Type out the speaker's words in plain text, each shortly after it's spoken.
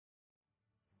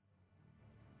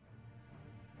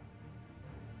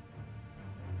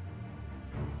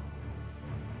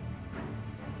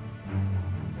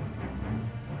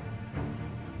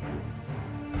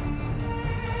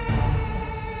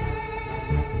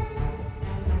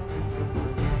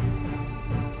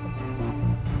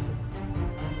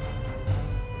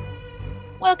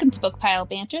Welcome to Book Pile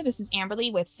Banter. This is Amberly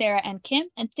with Sarah and Kim,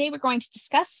 and today we're going to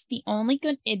discuss The Only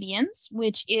Good Indians,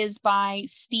 which is by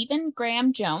Stephen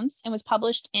Graham Jones and was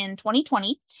published in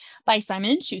 2020 by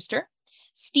Simon & Schuster.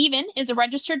 Stephen is a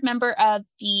registered member of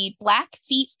the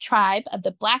Blackfeet tribe of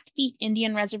the Blackfeet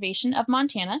Indian Reservation of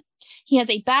Montana. He has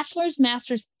a bachelor's,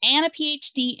 master's, and a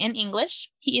PhD in English.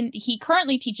 He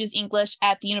currently teaches English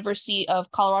at the University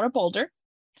of Colorado Boulder.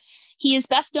 He is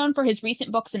best known for his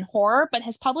recent books in horror, but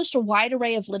has published a wide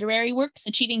array of literary works,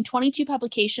 achieving 22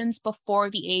 publications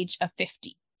before the age of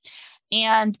 50.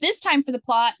 And this time for the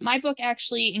plot, my book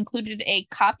actually included a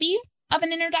copy of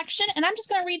an introduction, and I'm just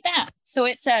going to read that. So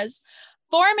it says,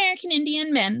 4 American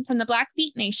Indian men from the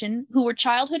Blackfeet Nation, who were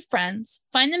childhood friends,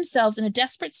 find themselves in a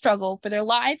desperate struggle for their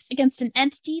lives against an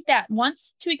entity that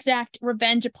wants to exact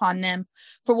revenge upon them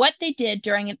for what they did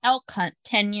during an elk hunt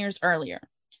 10 years earlier.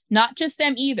 Not just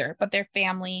them either, but their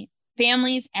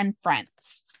families and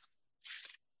friends.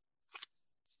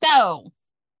 So,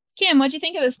 Kim, what'd you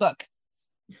think of this book?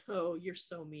 Oh, you're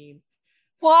so mean.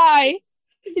 Why?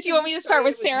 Did you want me to start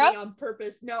with Sarah? On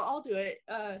purpose. No, I'll do it.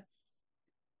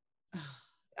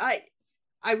 I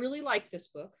really like this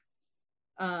book.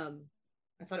 I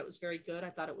thought it was very good. I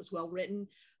thought it was well written.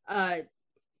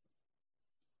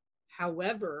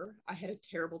 However, I had a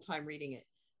terrible time reading it.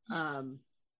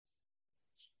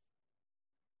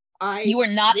 You were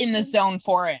not in the zone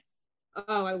for it.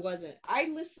 Oh, I wasn't. I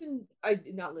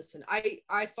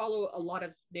follow a lot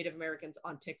of Native Americans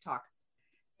on TikTok,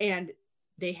 and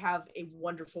they have a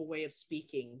wonderful way of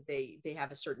speaking. They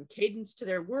have a certain cadence to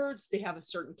their words. They have a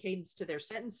certain cadence to their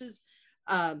sentences.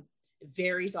 It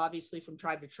varies obviously from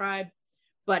tribe to tribe,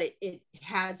 but it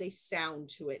has a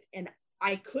sound to it. And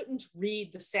I couldn't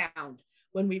read the sound.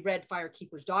 When we read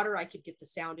Firekeeper's Daughter, I could get the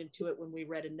sound into it. When we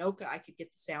read Anoka, I could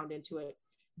get the sound into it.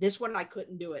 This one, I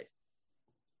couldn't do it.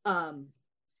 And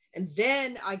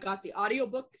then I got the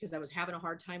audiobook because I was having a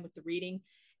hard time with the reading,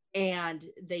 and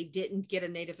they didn't get a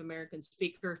Native American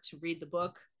speaker to read the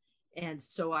book. And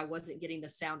so I wasn't getting the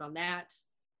sound on that.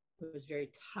 I was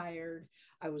very tired.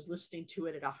 I was listening to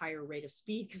it at a higher rate of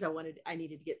speed because I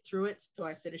needed to get through it. So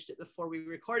I finished it before we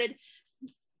recorded,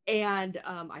 and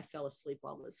I fell asleep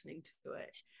while listening to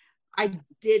it.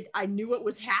 I knew what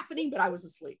was happening, but I was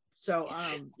asleep. So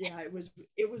yeah, it was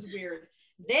weird.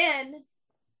 Then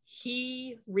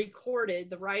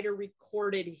the writer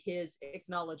recorded his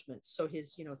acknowledgments, so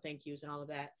his thank yous and all of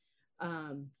that,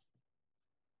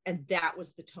 and that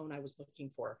was the tone I was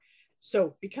looking for.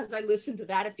 So because I listened to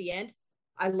that at the end,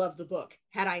 I love the book.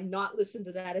 Had I not listened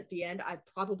to that at the end, I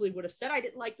probably would have said I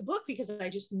didn't like the book because I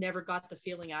just never got the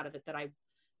feeling out of it that I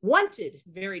wanted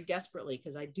very desperately,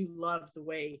 because I do love the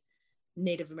way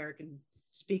Native American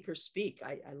speakers speak.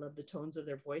 I love the tones of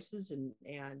their voices, and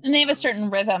they have a certain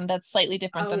rhythm that's slightly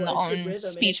different than the own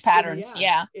speech patterns.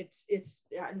 Yeah.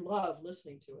 I love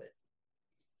listening to it.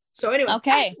 So anyway,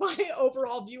 okay. That's my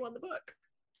overall view on the book.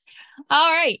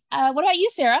 All right. What about you,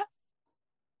 Sarah?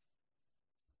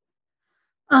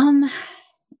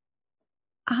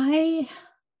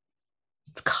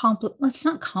 It's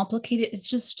not complicated.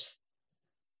 It's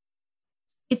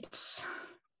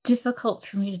difficult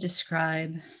for me to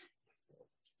describe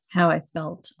how I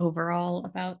felt overall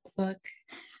about the book.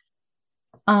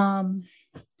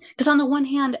 Because on the one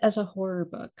hand, as a horror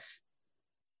book,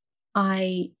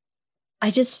 I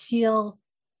just feel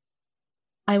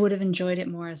I would have enjoyed it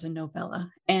more as a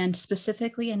novella, and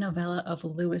specifically a novella of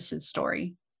Lewis's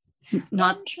story.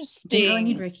 Not interesting. Didn't really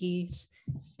need Ricky's,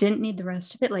 didn't need the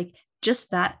rest of it. Like,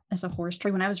 just that as a horror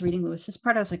story. When I was reading Lewis's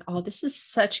part, I was like, oh, this is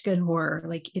such good horror.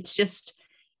 Like, it's just,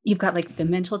 you've got like the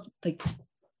mental, like,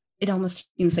 it almost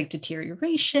seems like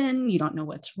deterioration. You don't know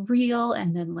what's real.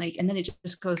 And then it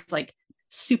just goes like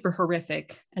super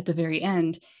horrific at the very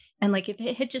end. And like, if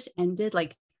it had just ended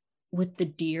like with the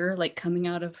deer, like coming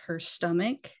out of her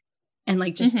stomach and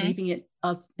like just leaving it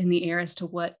up in the air as to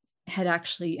what had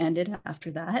actually ended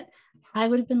after that, I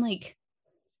would have been like,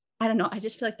 I don't know. I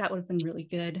just feel like that would have been really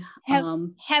good. Have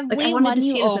like, we I wanted won to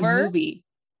see you it as over a movie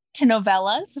to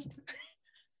novellas?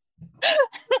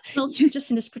 Well,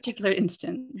 just in this particular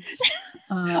instance.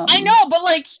 I know, but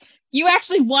like, you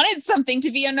actually wanted something to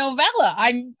be a novella.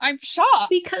 I'm shocked.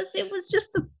 Because it was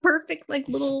just the perfect like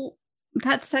little,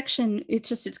 that section.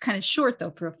 It's kind of short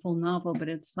though for a full novel, but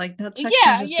it's like that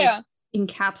section like,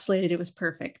 encapsulated. It was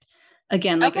perfect.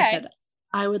 Again, like I said,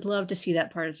 I would love to see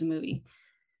that part as a movie.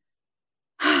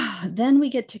 Then we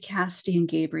get to Cassidy and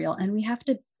Gabriel, and we have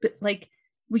to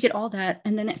we get all that,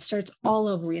 and then it starts all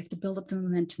over. We have to build up the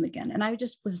momentum again, and I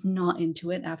just was not into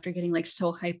it after getting like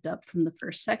so hyped up from the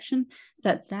first section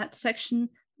that section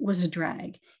was a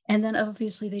drag. And then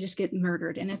obviously they just get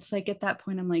murdered, and it's like at that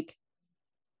point I'm like,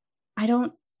 I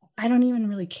don't even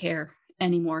really care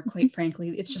anymore, quite frankly.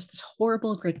 It's just this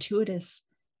horrible, gratuitous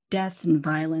death and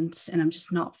violence, and I'm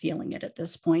just not feeling it at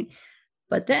this point.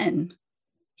 But then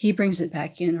he brings it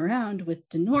back in around with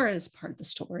Denora's part of the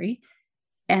story.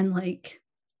 And like,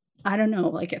 I don't know,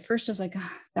 like at first I was like,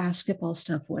 basketball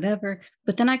stuff, whatever.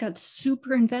 But then I got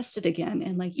super invested again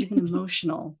and like even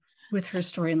emotional with her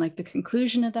story. And like the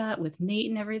conclusion of that with Nate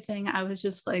and everything, I was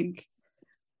just like,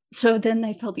 so then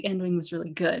I felt the ending was really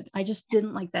good. I just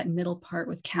didn't like that middle part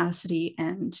with Cassidy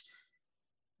and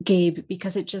Gabe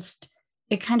because it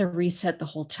kind of reset the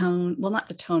whole tone. Well, not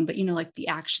the tone, but like the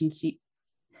action scene.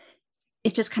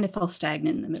 It just kind of fell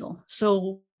stagnant in the middle.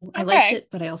 So I liked it,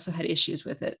 but I also had issues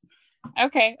with it.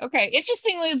 Okay.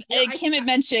 Interestingly, Kim had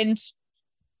mentioned.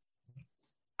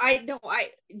 I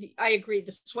agree.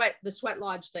 The sweat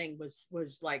lodge thing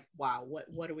was like, wow,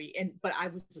 what are we? But I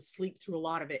was asleep through a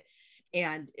lot of it,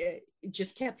 and it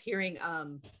just kept hearing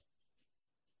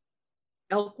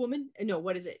elk woman. No,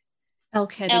 what is it?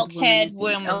 Elkhead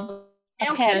woman.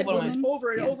 Elkhead woman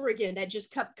over and over again. That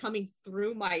just kept coming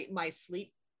through my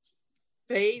sleep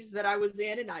phase that I was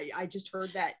in, and I just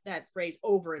heard that phrase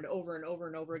over and over and over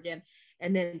and over again.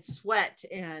 And then sweat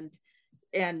and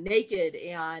naked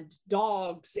and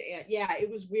dogs, and yeah,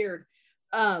 it was weird.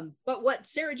 But what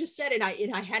Sarah just said, and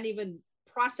I hadn't even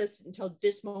processed it until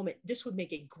this moment, this would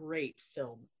make a great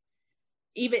film,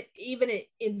 even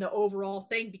in the overall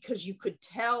thing, because you could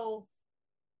tell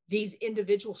these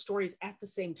individual stories at the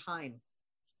same time.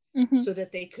 Mm-hmm. So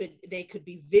that they could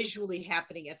be visually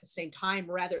happening at the same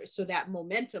time, rather, so that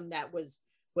momentum that was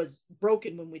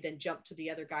broken when we then jumped to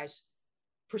the other guy's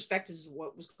perspectives of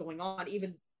what was going on,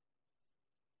 even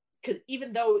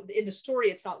though in the story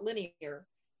it's not linear,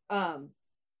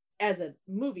 as a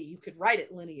movie you could write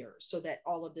it linear so that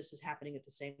all of this is happening at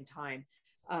the same time.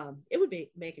 It would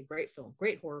make a great film,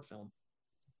 great horror film.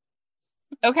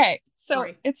 Okay, so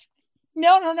sorry. It's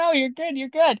no, you're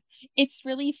good. It's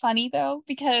really funny though,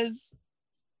 because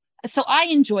so I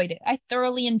enjoyed it. I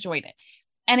thoroughly enjoyed it.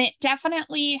 And it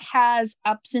definitely has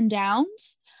ups and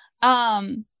downs.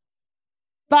 But,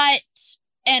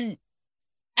 and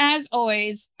as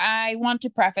always, I want to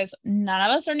preface, none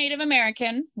of us are Native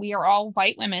American. We are all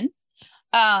white women.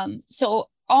 So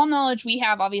all knowledge we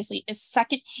have obviously is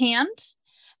secondhand.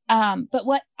 But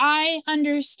what I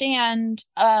understand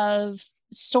of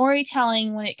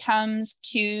storytelling when it comes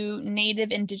to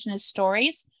Native Indigenous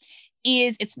stories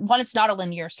is it's not a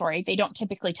linear story. They don't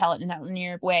typically tell it in that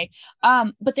linear way.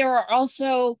 But there are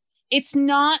also, it's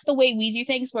not the way we do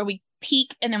things where we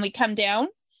peak and then we come down.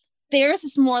 Theirs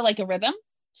is more like a rhythm.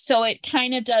 So it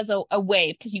kind of does a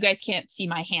wave, because you guys can't see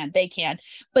my hand. They can.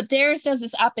 But theirs does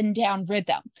this up and down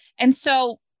rhythm. And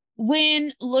so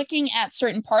when looking at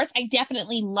certain parts, I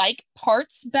definitely like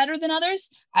parts better than others.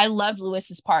 I loved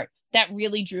Lewis's part. That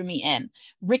really drew me in.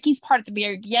 Ricky's part at the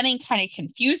beginning kind of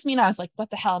confused me, and I was like, what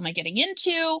the hell am I getting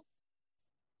into?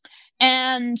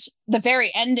 And the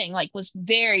very ending was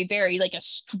very, very a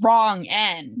strong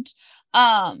end.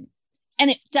 And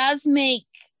it does make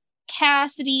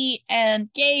Cassidy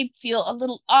and Gabe feel a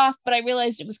little off, but I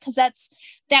realized it was because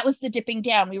that was the dipping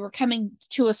down. We were coming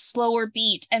to a slower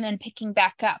beat and then picking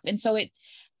back up. And so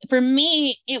for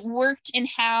me, it worked in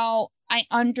how I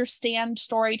understand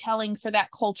storytelling for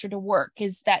that culture to work,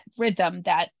 is that rhythm,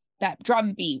 that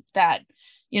drum beat, that,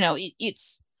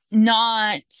 it's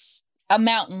not a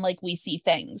mountain like we see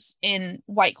things in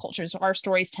white cultures. Our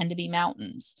stories tend to be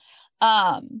mountains.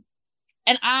 And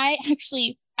I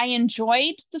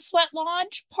enjoyed the Sweat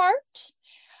Lodge part,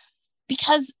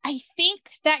 because I think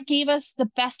that gave us the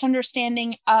best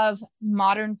understanding of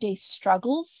modern day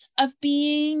struggles of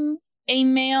being a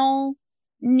male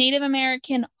Native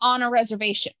American on a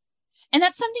reservation. And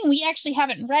that's something we actually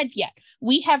haven't read yet.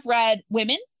 We have read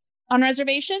women on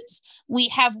reservations. We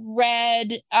have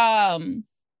read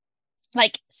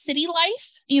city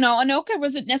life. Anoka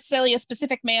wasn't necessarily a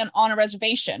specific man on a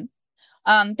reservation.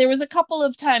 There was a couple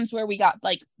of times where we got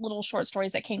little short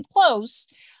stories that came close.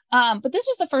 But this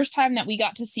was the first time that we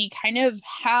got to see kind of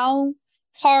how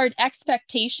hard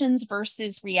expectations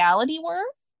versus reality were.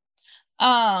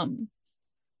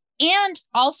 And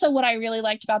also what I really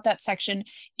liked about that section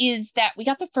is that we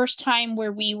got the first time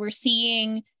where we were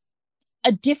seeing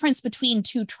a difference between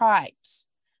two tribes,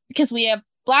 because we have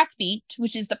Blackfeet,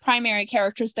 which is the primary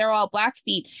characters. They're all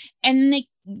Blackfeet. And they,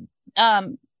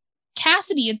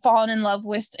 Cassidy had fallen in love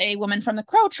with a woman from the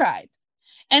Crow tribe.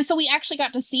 And so we actually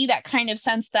got to see that kind of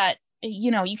sense that,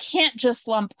 you can't just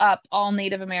lump up all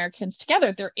Native Americans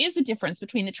together. There is a difference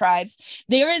between the tribes.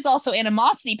 There is also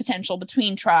animosity potential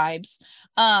between tribes.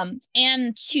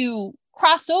 And to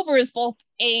cross over is both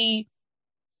a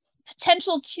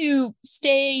potential to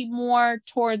stay more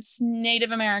towards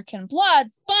Native American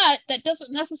blood, but that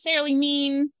doesn't necessarily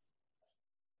mean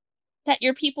that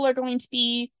your people are going to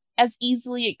be as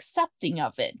easily accepting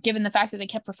of it, given the fact that they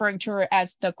kept referring to her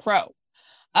as the Crow,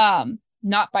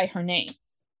 not by her name.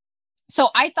 So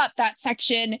I thought that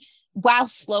section, while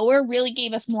slower, really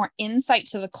gave us more insight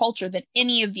to the culture than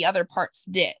any of the other parts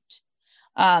did.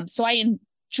 So I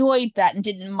enjoyed that and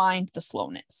didn't mind the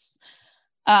slowness.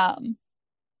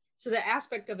 So the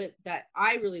aspect of it that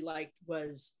I really liked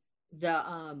was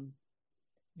the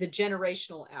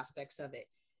generational aspects of it.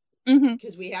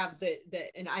 Because we have the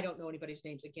and I don't know anybody's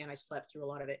names, again, I slept through a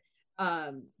lot of it.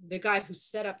 The guy who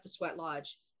set up the Sweat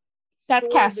Lodge, that's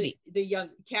Cassidy. The young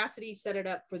Cassidy set it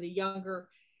up for the younger,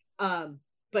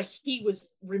 but he was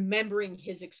remembering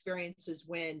his experiences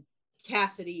when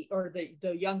Cassidy, or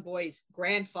the young boy's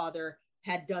grandfather,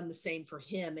 had done the same for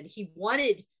him, and he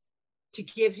wanted to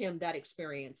give him that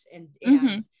experience, and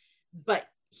but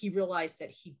he realized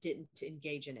that he didn't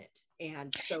engage in it,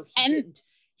 and so he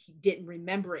didn't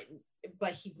remember it,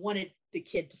 but he wanted the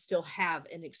kid to still have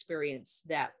an experience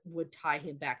that would tie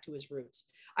him back to his roots.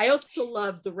 I also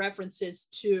love the references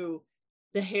to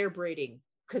the hair braiding,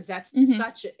 because that's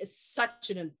such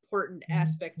an important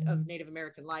aspect of Native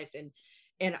American life,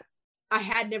 and I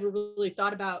had never really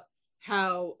thought about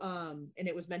how and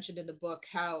it was mentioned in the book,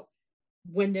 how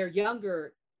when they're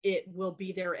younger, it will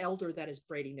be their elder that is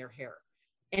braiding their hair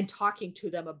and talking to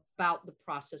them about the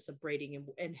process of braiding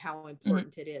and how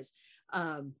important it is.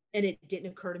 And it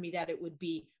didn't occur to me that it would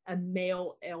be a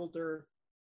male elder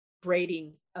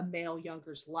braiding a male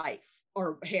younger's life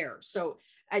or hair. So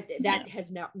that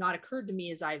has not occurred to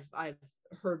me, as I've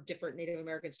heard different Native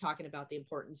Americans talking about the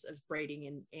importance of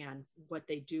braiding and what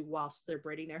they do whilst they're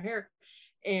braiding their hair.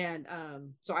 And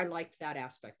so I liked that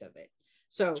aspect of it.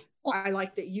 So I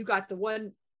like that you got the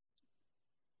one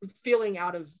feeling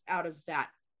out of that,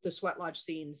 the Sweat Lodge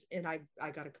scenes, and I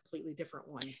got a completely different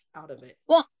one out of it.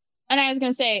 Well, and I was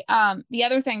going to say, the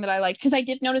other thing that I liked, because I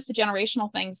did notice the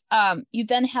generational things, you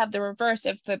then have the reverse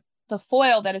of the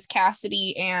foil that is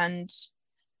Cassidy and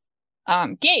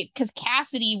Gabe, because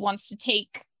Cassidy wants to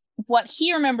take what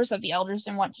he remembers of the elders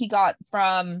and what he got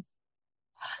from,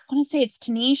 I want to say it's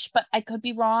Tanish, but I could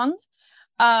be wrong,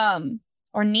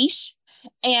 or Niche,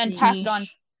 and pass it on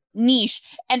Niche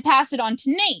and pass it on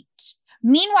to Nate.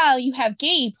 Meanwhile, you have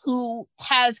Gabe, who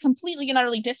has completely and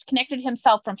utterly disconnected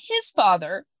himself from his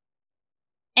father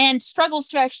and struggles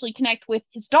to actually connect with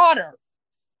his daughter.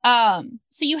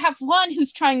 So you have one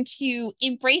who's trying to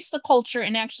embrace the culture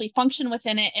and actually function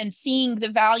within it and seeing the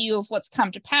value of what's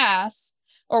come to pass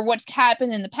or what's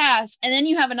happened in the past. And then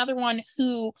you have another one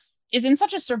who is in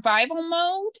such a survival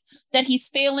mode that he's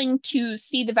failing to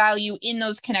see the value in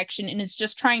those connections and is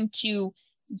just trying to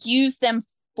use them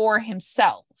for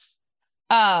himself.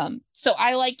 So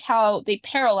I liked how they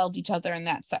paralleled each other in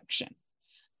that section,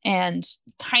 and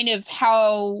kind of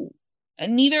how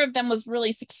neither of them was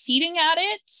really succeeding at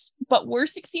it, but were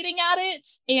succeeding at it,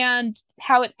 and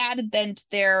how it added then to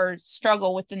their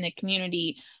struggle within the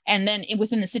community and then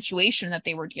within the situation that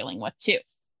they were dealing with too.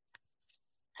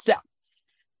 So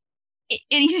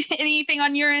anything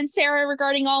on your end, Sarah,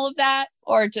 regarding all of that,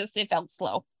 or just it felt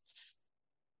slow?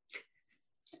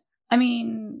 I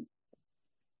mean,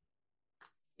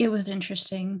 it was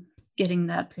interesting getting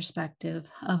that perspective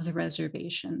of the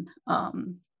reservation,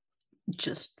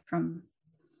 just from,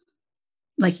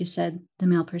 like you said, the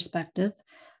male perspective.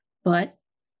 But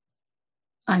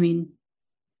I mean,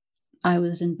 I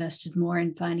was invested more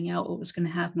in finding out what was going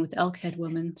to happen with Elkhead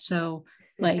Woman. So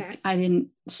like, I didn't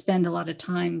spend a lot of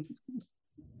time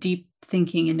deep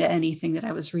thinking into anything that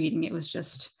I was reading. It was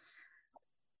just,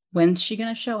 when's she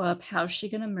going to show up? How's she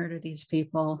going to murder these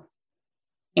people?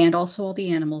 And also all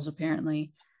the animals,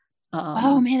 apparently.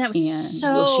 Oh man, that was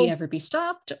so... Will she ever be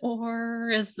stopped? Or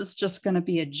is this just going to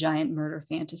be a giant murder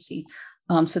fantasy?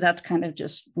 So that's kind of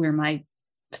just where my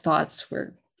thoughts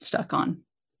were stuck on.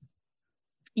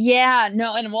 Yeah,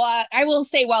 no, and well, I will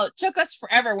say, while it took us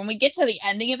forever, when we get to the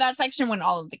ending of that section, when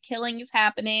all of the killing is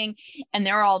happening and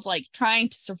they're all like trying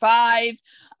to survive,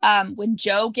 when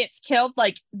Joe gets killed,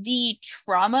 like the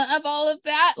trauma of all of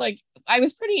that, like I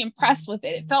was pretty impressed with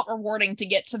it. It felt rewarding to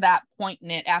get to that point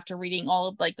in it after reading all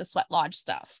of like the Sweat Lodge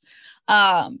stuff.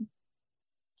 And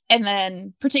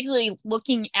then particularly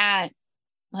looking at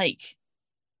like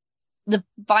the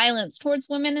violence towards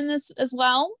women in this as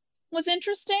well was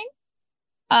interesting.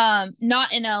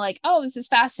 Not in a like, oh, this is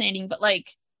fascinating, but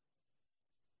like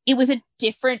it was a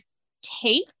different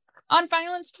take on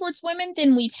violence towards women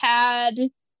than we've had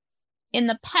in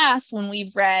the past when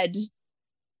we've read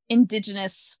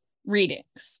Indigenous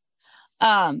readings.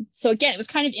 So again, it was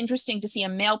kind of interesting to see a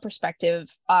male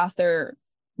perspective author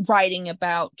writing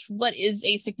about what is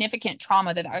a significant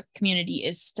trauma that our community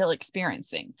is still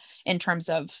experiencing in terms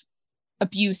of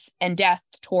abuse and death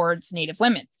towards Native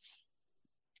women.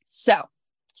 So,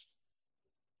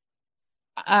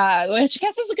 which I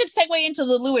guess is a good segue into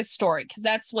the Lewis story, because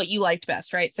that's what you liked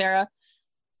best, right, Sarah?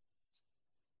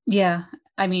 Yeah,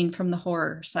 I mean, from the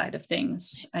horror side of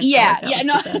things, I Yeah, felt like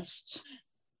that was the best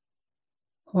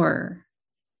horror.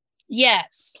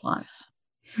 Yes, plot.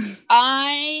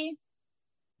 I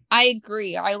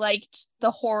agree. I liked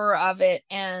the horror of it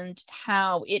and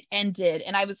how it ended.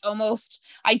 And I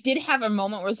did have a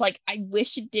moment where it was like, I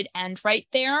wish it did end right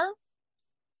there.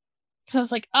 Because I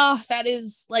was like, oh, that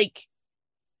is like,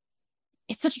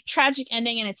 it's such a tragic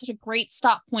ending and it's such a great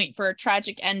stop point for a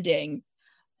tragic ending.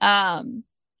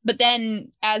 But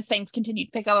then as things continued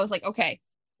to pick up, I was like, okay,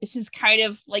 this is kind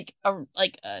of like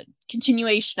a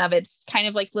continuation of it. It's kind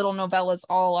of like little novellas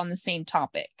all on the same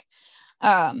topic.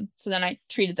 So then I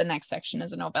treated the next section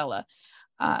as a novella.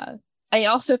 I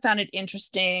also found it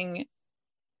interesting,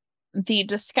 the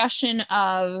discussion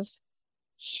of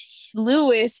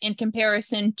Lewis in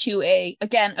comparison to a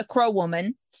Crow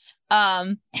woman,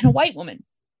 and a white woman.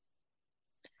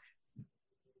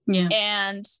 Yeah.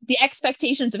 And the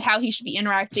expectations of how he should be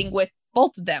interacting with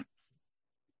both of them.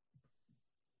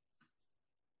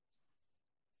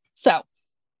 So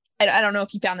I don't know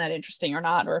if you found that interesting or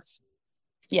not, or if,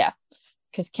 yeah,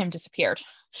 because Kim disappeared.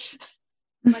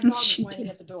 My dog was whining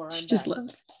at the door. She just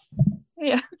left.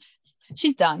 Yeah,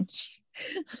 she's done.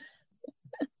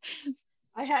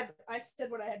 I said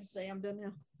what I had to say. I'm done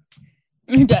now.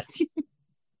 You're done.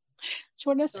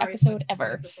 Shortest episode ever.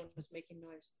 My microphone was making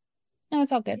noise. No,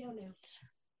 it's all good. Lay down now.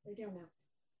 Lay down now.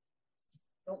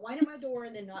 Don't whine at my door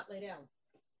and then not lay down.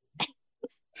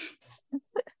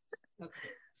 Okay,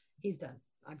 he's done.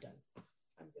 I'm done.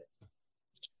 I'm good.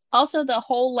 Also, the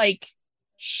whole like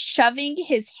shoving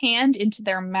his hand into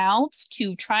their mouths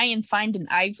to try and find an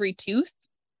ivory tooth.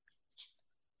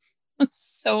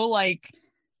 So like,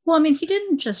 well, I mean, he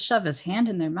didn't just shove his hand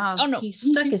in their mouth. Oh, no. He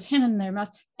stuck his hand in their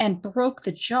mouth and broke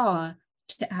the jaw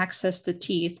to access the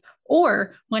teeth.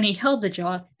 Or when he held the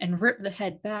jaw and ripped the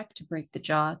head back to break the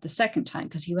jaw the second time,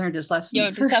 because he learned his lesson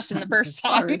the first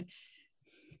time.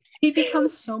 He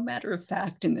becomes so matter of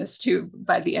fact in this too.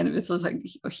 By the end of it, so it's like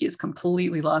he has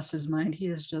completely lost his mind. He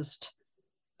is just.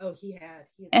 Oh, he had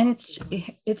and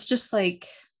it's just like.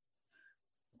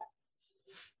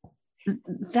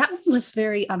 That one was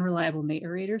very unreliable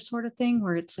narrator sort of thing,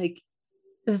 where it's like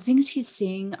the things he's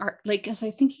seeing are like, as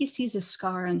I think he sees a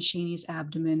scar on Shaney's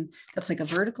abdomen that's like a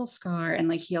vertical scar, and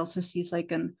like he also sees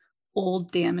like an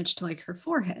old damage to like her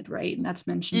forehead, right? And that's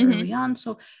mentioned early on.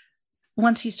 So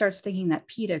once he starts thinking that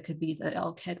PETA could be the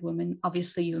Elkhead woman,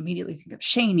 obviously you immediately think of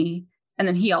Shaney, and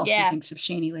then he also thinks of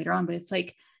Shaney later on. But it's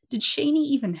like, did Shaney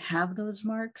even have those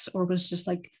marks, or was just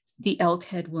like the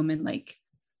Elkhead woman like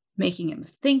making him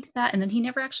think that? And then he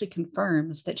never actually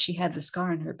confirms that she had the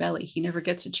scar on her belly. He never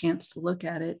gets a chance to look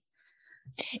at it,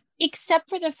 except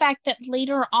for the fact that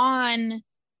later on,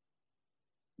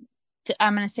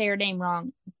 I'm going to say her name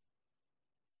wrong.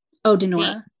 Oh,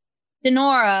 Denora.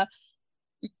 Denora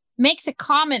makes a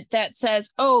comment that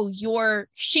says, "Oh, you're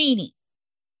Shaney,"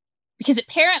 because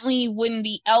apparently when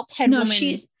the Elkhead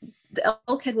woman, the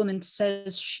Elkhead woman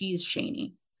says she's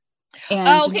Shaney.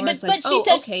 And okay, but like, she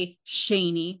says, okay,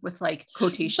 Shaney with like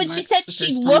quotation marks. But she said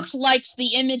she looked like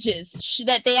the images,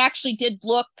 that they actually did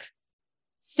look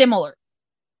similar.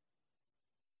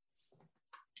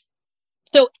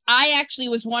 So I actually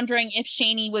was wondering if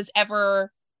Shaney was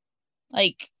ever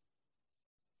like.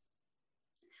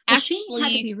 Well, Shaney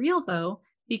had to be real though,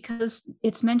 because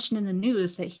it's mentioned in the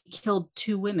news that he killed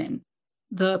 2 women.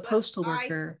 The postal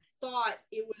worker. I thought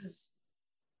it was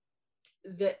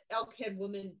the Elkhead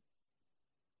woman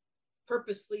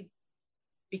purposely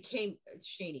became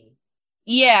Shaney.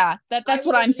 Yeah, that's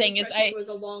what I'm saying. It was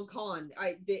a long con.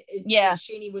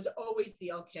 Shaney was always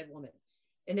the Elkhead woman,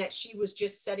 and that she was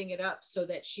just setting it up so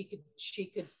that she could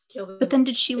kill them. But then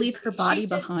did she leave her body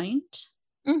behind?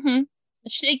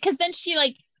 Because then she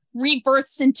like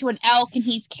rebirths into an elk, and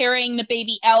he's carrying the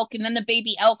baby elk, and then the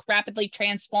baby elk rapidly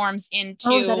transforms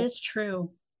into that is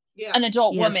true. Yeah, an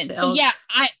adult woman. So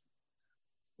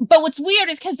but what's weird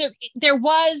is because there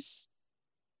was,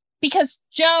 because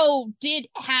Joe did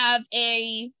have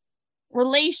a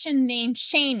relation named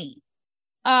Shaney.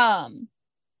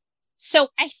 So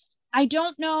I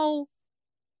don't know,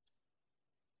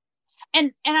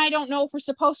 and I don't know if we're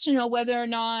supposed to know whether or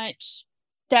not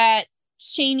that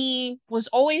Shaney was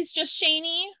always just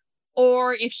Shaney,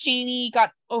 or if Shaney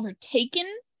got overtaken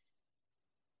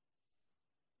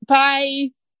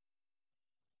by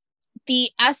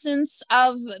the essence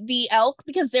of the elk,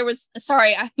 because there was,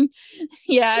 sorry, I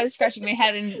was scratching my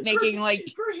head and making like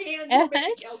her hands were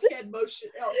making elk head motion,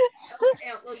 elk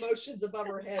antler motions above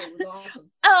her head. It was awesome.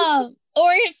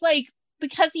 Or if like,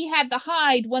 because he had the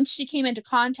hide, once she came into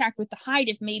contact with the hide,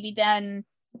 if maybe then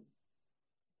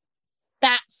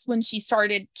that's when she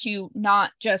started to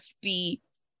not just be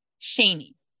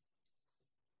shamey.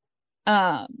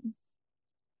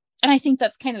 And I think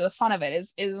that's kind of the fun of it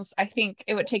is I think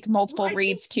it would take multiple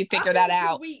reads to figure that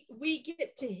out. We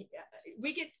get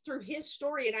through his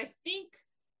story, and I think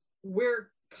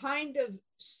we're kind of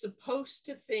supposed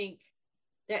to think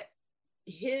that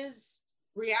his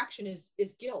reaction is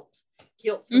guilt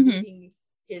for leaving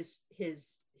his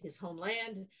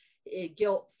homeland,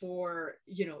 guilt for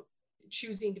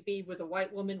choosing to be with a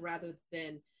white woman rather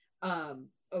than a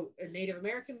Native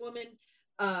American woman,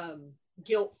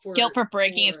 guilt for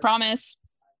breaking his promise,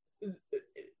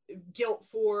 guilt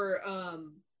for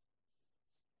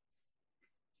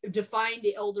defying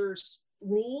the elders'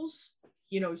 rules.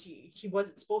 He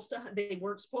wasn't supposed to hunt. They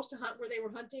weren't supposed to hunt where they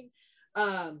were hunting.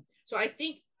 So I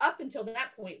think up until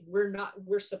that point,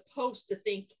 we're supposed to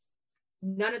think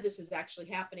none of this is actually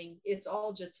happening. It's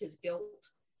all just his guilt.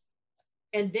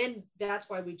 And then that's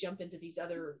why we jump into these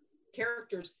other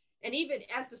characters. And even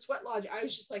as the Sweat Lodge, I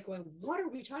was just like going, what are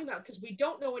we talking about? Because we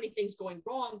don't know anything's going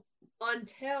wrong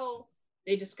until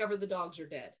they discover the dogs are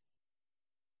dead.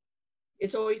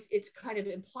 It's kind of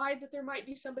implied that there might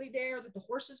be somebody there, that the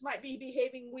horses might be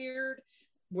behaving weird,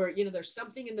 where, there's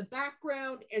something in the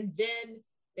background. And then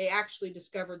they actually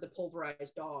discovered the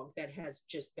pulverized dog that has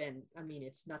just been,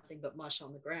 it's nothing but mush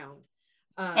on the ground.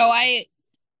 I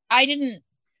didn't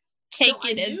take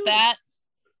it as that.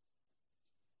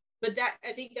 But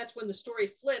I think that's when the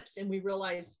story flips and we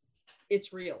realize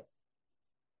it's real.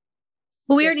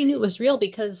 Well, we already knew it was real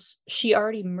because she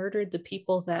already murdered the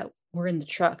people that were in the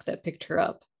truck that picked her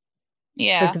up.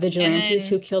 Yeah. Like the vigilantes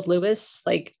who killed Lewis.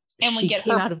 Like, and she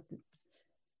came out of...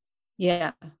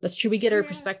 Yeah, that's true. We get her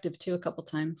perspective too a couple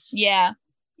times. Yeah.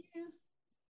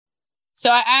 So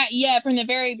I from the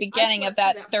very beginning of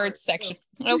that third section.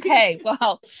 So. Okay,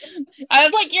 well, I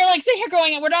was like, you're like sitting here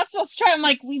going, we're not supposed to try. I'm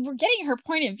like, we were getting her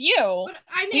point of view. But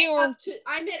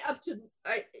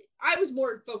I was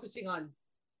more focusing on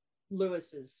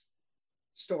Lewis's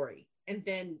story, and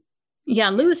then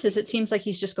Lewis's, it seems like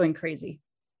he's just going crazy.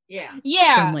 Yeah.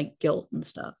 From like guilt and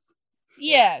stuff.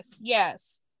 Yes.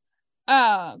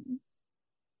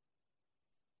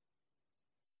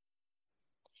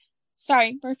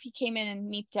 Sorry, Murphy came in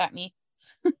and meeped at me.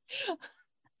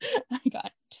 I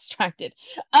got distracted.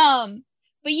 I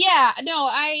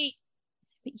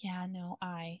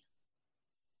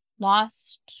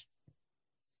lost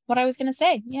what I was gonna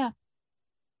say. Yeah.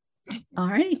 All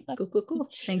right. Cool.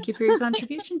 Thank you for your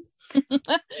contribution.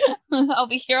 I'll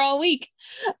be here all week.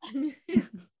 What?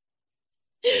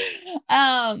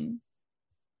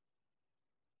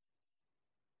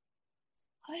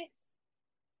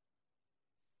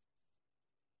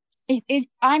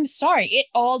 I'm sorry. It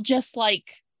all just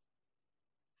like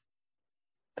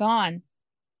gone.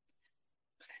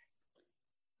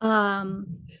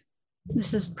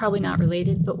 This is probably not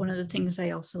related, but one of the things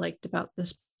I also liked about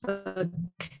this book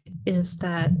is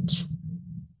that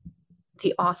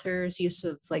the author's use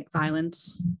of like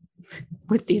violence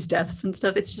with these deaths and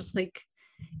stuff, it's just like,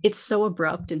 it's so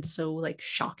abrupt and so like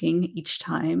shocking each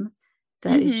time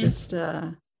that it just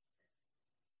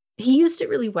he used it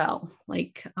really well.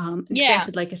 Like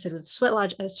granted, like I said, with Sweat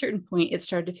Lodge, at a certain point it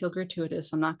started to feel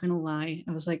gratuitous. I'm not gonna lie.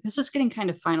 I was like, this is getting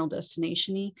kind of Final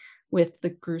Destination-y with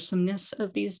the gruesomeness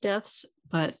of these deaths,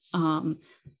 but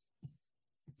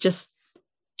just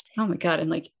oh my god.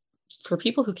 And like, for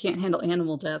people who can't handle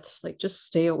animal deaths, like, just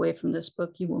stay away from this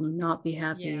book. You will not be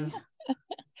happy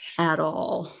at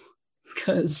all,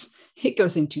 because it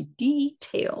goes into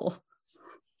detail.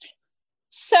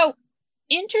 So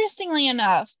interestingly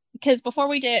enough, because before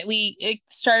we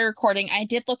started recording, I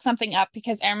did look something up,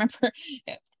 because I remember,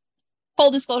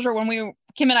 full disclosure, when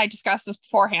Kim and I discussed this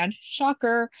beforehand,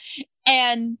 shocker,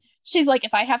 and she's like,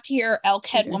 if I have to hear Elk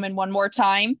Head Woman one more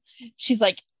time, she's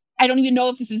like, I don't even know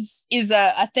if this is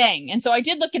a thing. And so I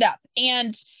did look it up,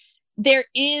 and there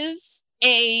is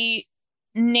a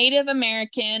Native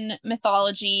American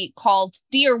mythology called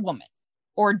Deer Woman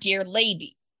or Deer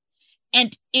Lady.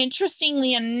 And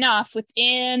interestingly enough,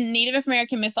 within Native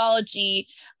American mythology,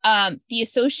 the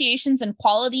associations and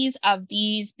qualities of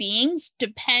these beings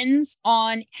depends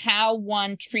on how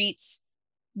one treats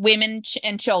women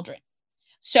and children.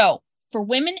 So for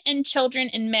women and children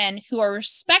and men who are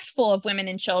respectful of women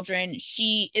and children,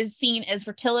 she is seen as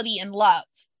fertility and love.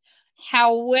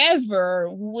 However,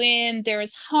 when there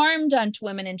is harm done to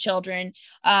women and children,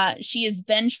 she is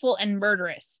vengeful and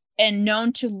murderous and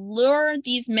known to lure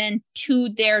these men to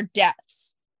their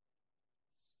deaths.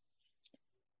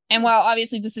 And while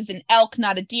obviously this is an elk,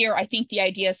 not a deer, I think the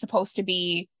idea is supposed to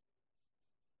be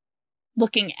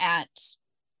looking at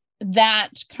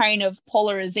that kind of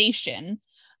polarization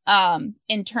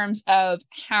in terms of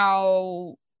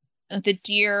how the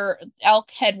deer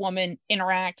elk head woman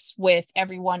interacts with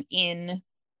everyone in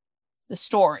the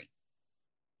story.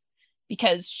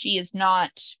 Because she is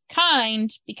not kind,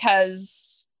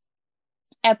 because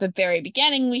at the very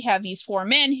beginning we have these 4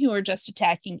 men who are just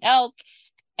attacking elk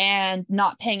and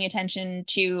not paying attention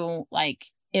to like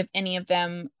if any of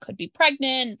them could be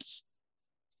pregnant.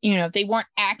 You know, they weren't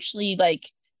actually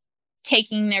like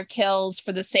taking their kills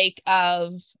for the sake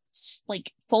of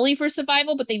like fully for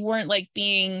survival, but they weren't like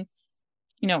being,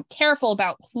 you know, careful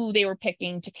about who they were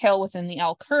picking to kill within the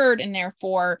elk herd, and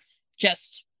therefore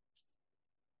just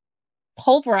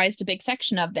pulverized a big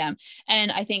section of them.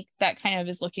 And I think that kind of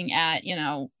is looking at, you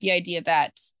know, the idea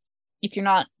that if you're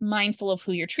not mindful of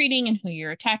who you're treating and who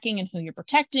you're attacking and who you're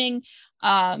protecting,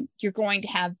 you're going to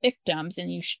have victims,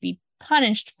 and you should be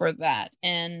punished for that.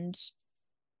 And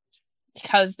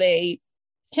because they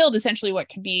killed essentially what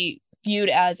could be viewed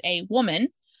as a woman,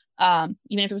 even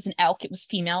if it was an elk, it was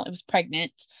female, it was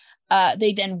pregnant,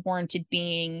 they then warranted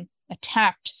being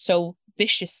attacked so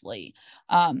viciously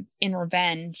in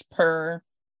revenge per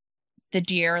the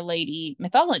Deer Lady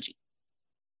mythology.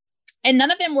 And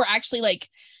none of them were actually like,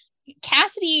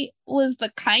 Cassidy was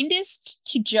the kindest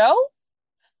to Joe,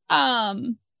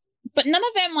 but none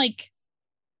of them like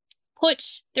put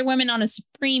their women on a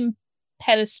supreme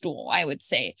pedestal, I would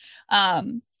say.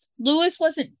 Lewis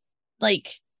wasn't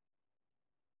like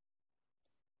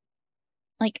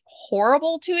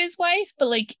horrible to his wife, but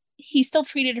like he still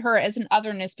treated her as an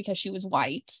otherness because she was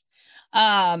white.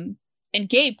 And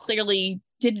Gabe clearly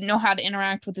didn't know how to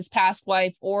interact with his past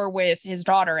wife or with his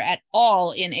daughter at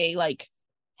all in a like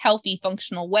healthy,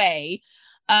 functional way.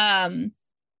 And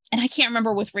I can't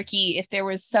remember with Ricky if there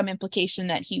was some implication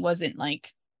that he wasn't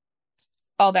like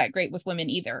all that great with women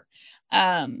either. So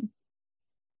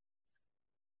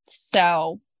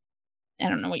I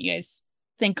don't know what you guys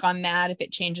think on that, if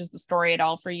it changes the story at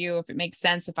all for you, if it makes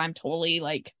sense, if I'm totally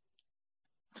like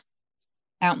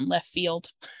out in left field.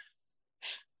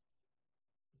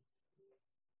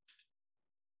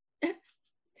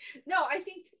 No, I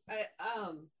think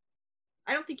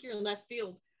I don't think you're in left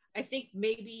field. I think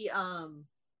maybe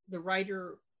the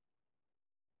writer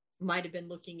might have been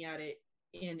looking at it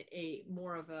in a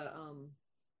more of a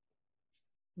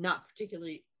not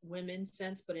particularly women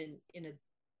sense, but in a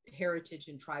heritage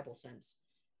and tribal sense.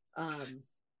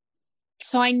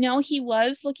 So I know he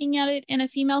was looking at it in a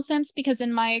female sense, because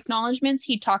in my acknowledgments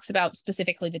he talks about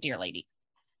specifically the Deer Lady.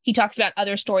 He talks about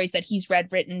other stories that he's read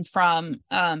written from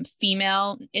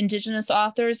female Indigenous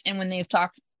authors, and when they've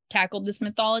tackled this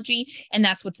mythology, and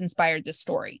that's what's inspired this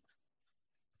story.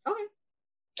 Okay.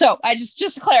 So I just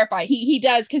to clarify, he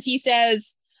does, because he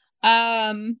says,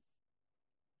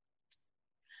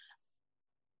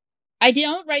 I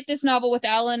don't write this novel with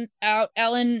Ellen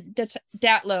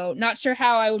Datlow. Not sure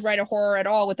how I would write a horror at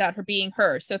all without her being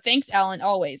her. So thanks, Ellen,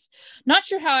 always. Not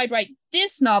sure how I'd write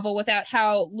this novel without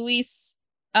how Louise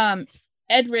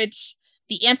Edridge,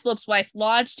 the antelope's wife,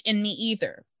 lodged in me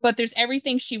either. But there's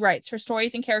everything she writes. Her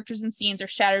stories and characters and scenes are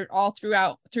shattered all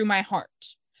through my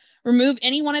heart. Remove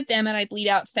any one of them and I bleed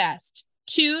out fast.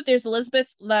 2, there's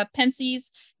Elizabeth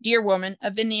LaPence's Deer Woman,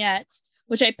 a vignette,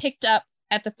 which I picked up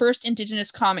at the first Indigenous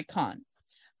Comic Con.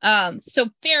 So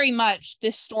very much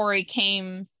this story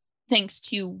came thanks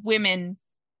to women,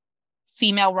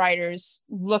 female writers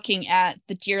looking at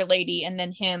the Deer Lady and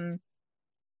then him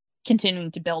continuing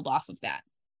to build off of that.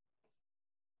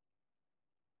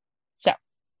 So.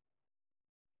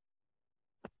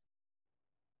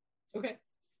 Okay.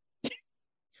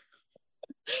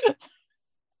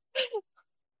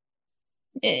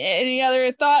 Any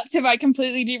other thoughts? Have I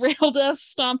completely derailed us,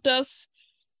 stomped us?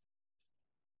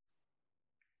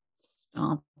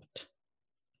 Stomped.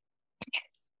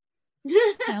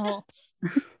 No.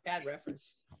 Bad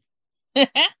reference.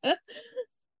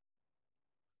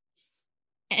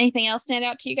 Anything else stand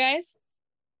out to you guys?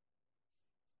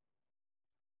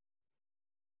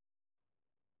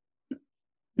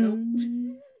 Nope.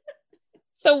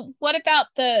 So what about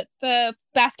the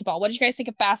basketball? What did you guys think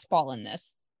of basketball in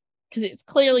this? Because it's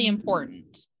clearly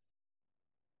important.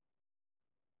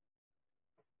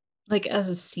 Like as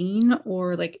a scene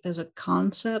or like as a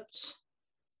concept?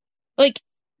 Like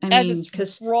I as mean, its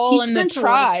because role in the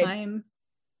tribe.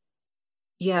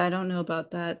 Yeah, I don't know about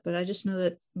that, but I just know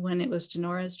that when it was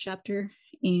Denora's chapter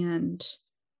and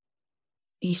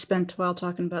he spent a while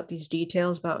talking about these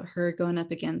details about her going up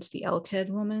against the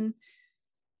Elkhead woman.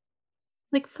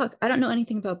 Like, fuck, I don't know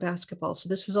anything about basketball, so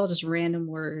this was all just random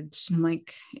words. And I'm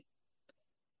like,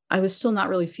 I was still not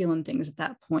really feeling things at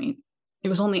that point. It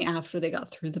was only after they got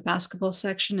through the basketball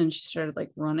section and she started like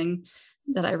running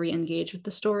that I re-engaged with the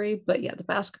story. But yeah, the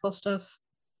basketball stuff,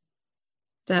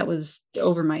 that was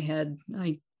over my head.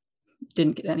 I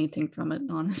didn't get anything from it,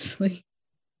 honestly.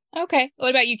 Okay.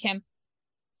 What about you, Kim?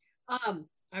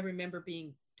 I remember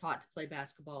being taught to play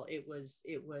basketball. It was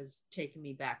taking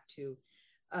me back to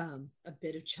a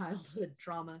bit of childhood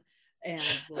trauma, and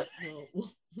we'll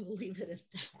leave it at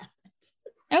that.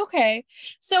 Okay.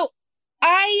 So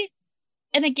I,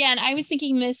 and again, I was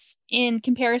thinking this in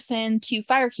comparison to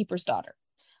Firekeeper's Daughter.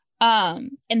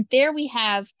 And there we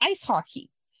have ice hockey.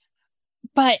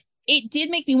 But it did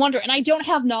make me wonder, and I don't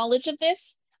have knowledge of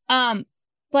this,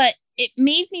 but it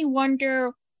made me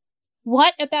wonder,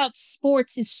 what about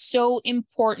sports is so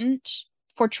important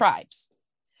for tribes?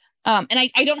 And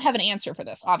I don't have an answer for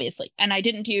this, obviously, and I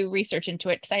didn't do research into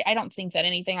it because I don't think that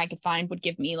anything I could find would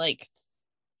give me like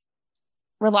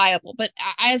reliable. But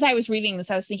as I was reading this,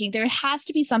 I was thinking there has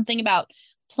to be something about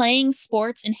playing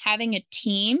sports and having a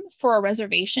team for a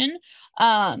reservation,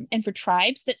 and for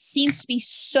tribes that seems to be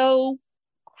so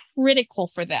critical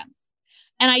for them.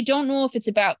 And I don't know if it's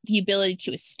about the ability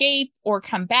to escape or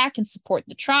come back and support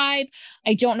the tribe.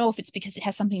 I don't know if it's because it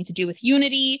has something to do with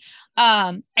unity.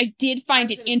 I did find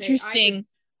it interesting.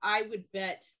 I would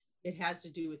bet it has to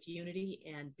do with unity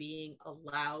and being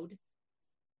allowed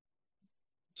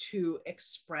to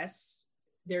express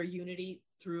their unity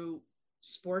through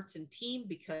sports and team,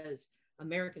 because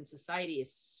American society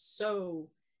is so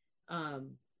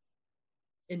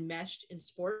enmeshed in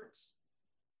sports.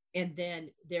 And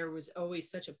then there was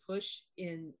always such a push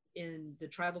in the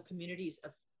tribal communities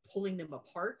of pulling them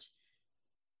apart.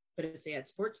 But if they had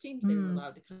sports teams, they were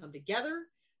allowed to come together.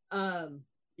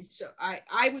 So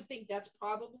I would think that's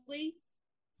probably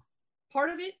part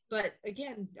of it. But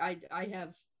again, I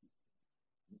have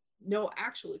no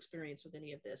actual experience with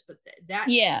any of this, but that's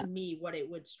to me what it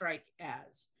would strike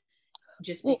as,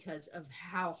 just because of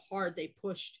how hard they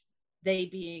pushed, they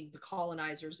being the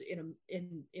colonizers in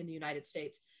the United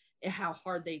States, and how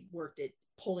hard they worked at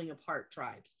pulling apart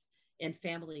tribes and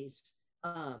families,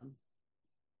 and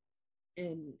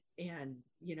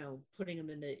you know, putting them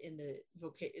in the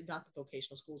not the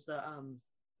vocational schools, the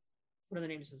what are the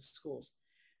names of the schools?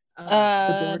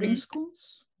 The boarding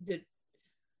schools? The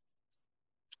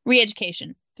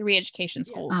re-education, the re-education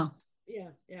schools. Oh. Yeah.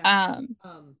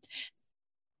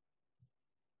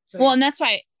 Well, and that's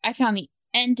why I found the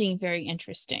ending very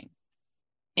interesting,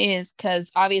 is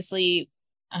because obviously,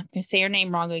 I'm gonna say her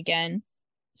name wrong again.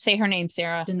 Say her name,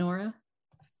 Sarah. Denora.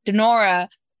 Denora,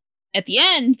 at the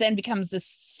end, then becomes this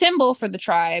symbol for the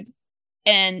tribe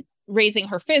and raising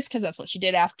her fist, because that's what she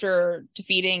did after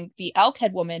defeating the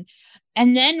Elkhead woman,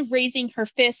 and then raising her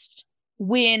fist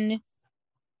when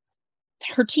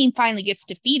her team finally gets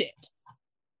defeated.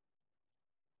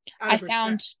 Out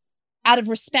of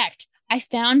respect. I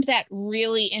found that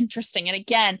really interesting. And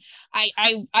again,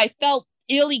 I felt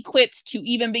ill-equipped to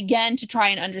even begin to try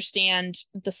and understand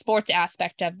the sports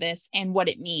aspect of this and what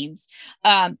it means.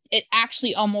 It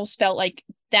actually almost felt like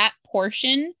that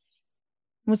portion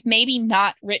was maybe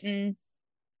not written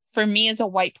for me as a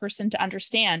white person to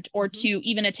understand, or to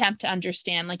even attempt to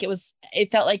understand. Like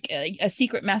it felt like a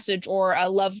secret message or a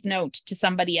love note to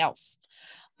somebody else,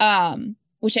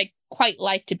 which I quite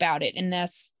liked about it. And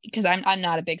that's because I'm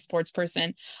not a big sports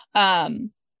person.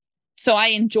 So I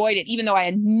enjoyed it, even though I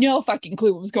had no fucking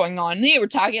clue what was going on. And they were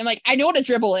talking, I'm like, I know what a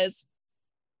dribble is.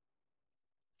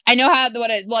 I know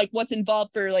what's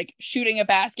involved for like shooting a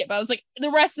basket, but I was like,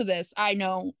 the rest of this I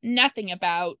know nothing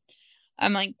about.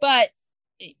 I'm like, but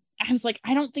I was like,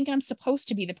 I don't think I'm supposed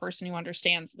to be the person who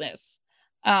understands this.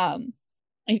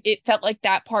 It felt like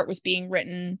that part was being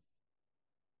written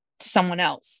to someone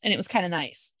else, and it was kind of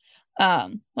nice.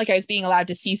 Like I was being allowed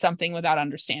to see something without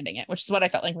understanding it, which is what I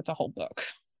felt like with the whole book.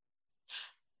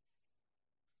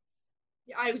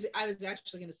 I was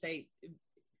actually going to say,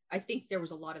 I think there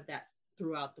was a lot of that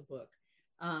throughout the book.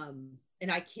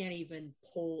 And I can't even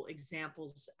pull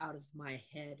examples out of my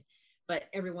head, but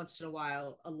every once in a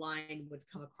while a line would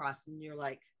come across and you're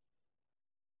like,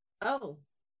 oh,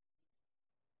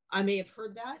 I may have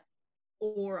heard that,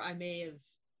 or I may have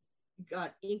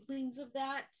got inklings of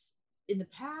that in the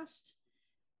past,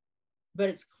 but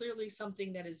it's clearly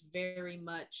something that is very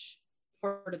much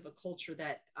part of a culture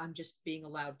that I'm just being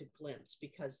allowed to glimpse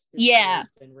because this story has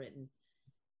been written.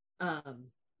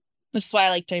 which is why I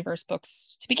like diverse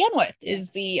books to begin with,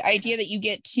 is the idea that you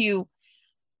get to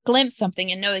glimpse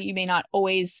something and know that you may not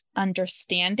always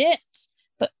understand it,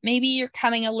 but maybe you're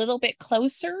coming a little bit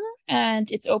closer and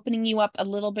it's opening you up a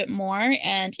little bit more.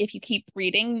 And if you keep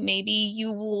reading, maybe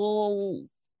you will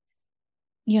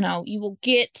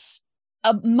get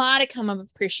a modicum of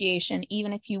appreciation,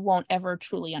 even if you won't ever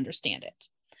truly understand it.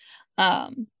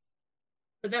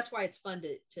 But that's why it's fun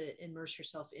to immerse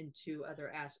yourself into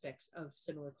other aspects of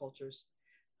similar cultures.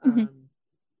 Mm-hmm.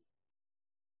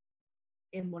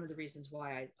 And one of the reasons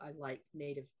why I like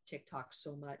native TikTok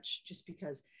so much, just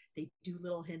because they do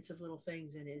little hints of little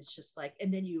things, and it's just like,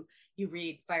 and then you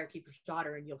read Firekeeper's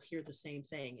Daughter and you'll hear the same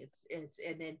thing. It's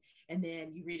and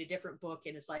then you read a different book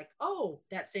and it's like, oh,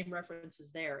 that same reference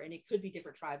is there, and it could be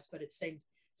different tribes, but it's same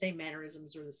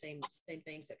mannerisms or the same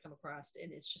things that come across,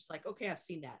 and it's just like, okay, I've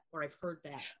seen that, or I've heard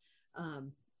that. I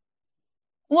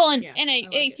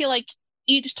feel like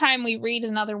each time we read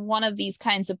another one of these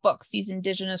kinds of books, these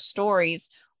Indigenous stories,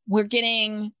 we're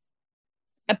getting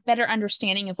a better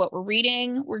understanding of what we're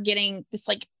reading. We're getting this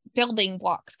like building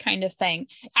blocks kind of thing.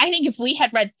 I think if we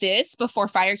had read this before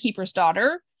Firekeeper's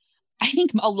Daughter, I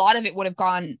think a lot of it would have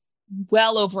gone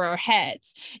well over our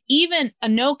heads. Even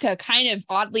Anoka, kind of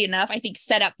oddly enough, I think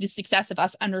set up the success of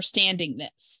us understanding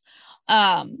this.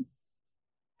 I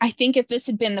think if this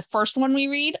had been the first one we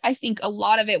read, I think a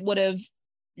lot of it would have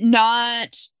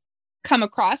not come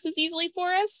across as easily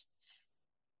for us.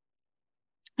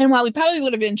 And while we probably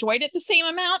would have enjoyed it the same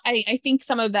amount, I think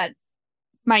some of that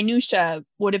minutia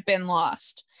would have been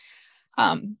lost.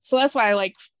 So that's why I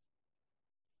like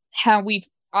how we've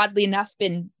oddly enough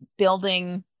been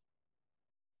building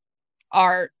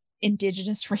our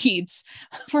Indigenous reads,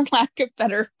 for lack of a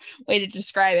better way to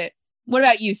describe it. What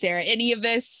about you, Sarah? Any of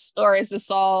this, or is this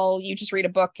all you just read a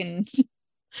book and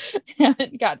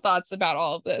haven't got thoughts about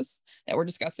all of this that we're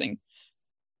discussing?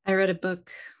 I read a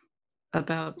book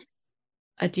about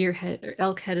a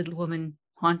elk-headed woman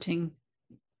haunting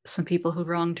some people who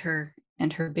wronged her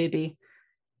and her baby,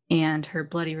 and her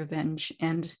bloody revenge.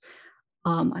 And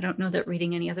I don't know that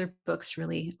reading any other books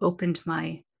really opened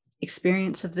my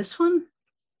experience of this one.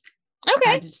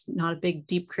 Okay. I'm just not a big,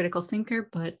 deep critical thinker,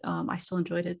 but I still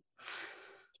enjoyed it.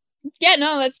 Yeah,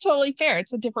 no, that's totally fair.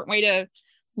 It's a different way to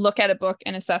look at a book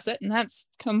and assess it, and that's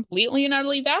completely and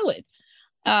utterly valid.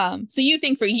 So you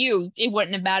think for you, it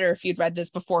wouldn't have mattered if you'd read this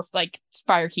before, like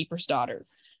Firekeeper's Daughter?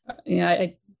 Yeah,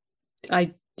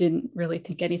 I didn't really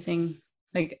think anything,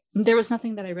 like, there was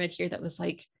nothing that I read here that was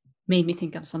like made me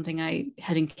think of something I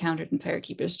had encountered in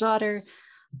Firekeeper's Daughter.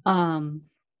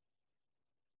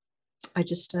 I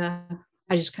just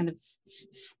kind of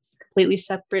completely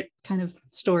separate kind of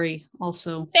story,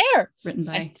 also fair, written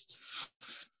by.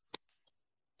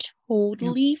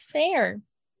 Totally fair.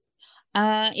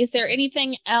 Is there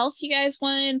anything else you guys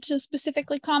wanted to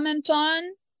specifically comment on?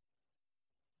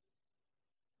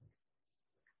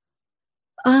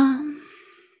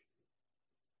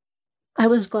 I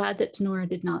was glad that Denora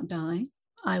did not die.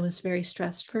 I was very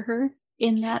stressed for her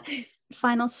in that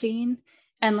final scene.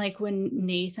 And like when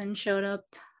Nathan showed up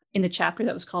in the chapter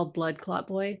that was called Blood Clot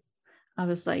Boy, I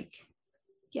was like,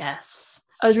 yes.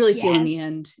 I was really feeling the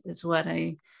end, is what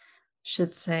I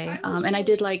should say. And I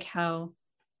did like how.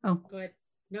 Oh, go ahead.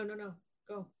 No,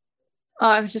 go. Oh,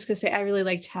 I was just gonna say, I really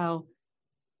liked how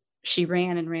she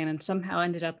ran and somehow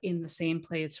ended up in the same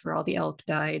place where all the elk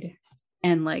died,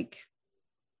 and like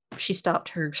she stopped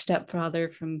her stepfather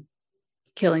from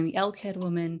killing the elk-head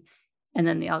woman, and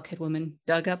then the elk-head woman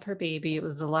dug up her baby, it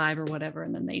was alive or whatever,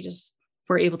 and then they just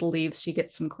were able to leave, so you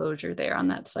get some closure there on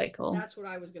that cycle. That's what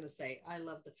I was going to say. I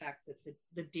love the fact that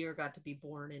the deer got to be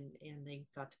born and they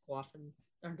got to go off and,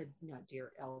 or not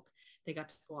deer, elk, they got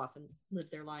to go off and live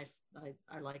their life.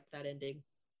 I liked that ending.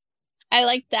 I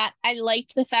liked that. I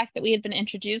liked the fact that we had been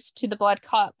introduced to the Blood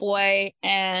Clot Boy,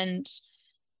 and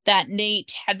that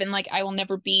Nate had been like, I will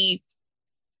never be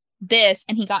this,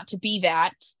 and he got to be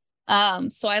that.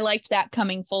 So I liked that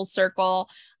coming full circle.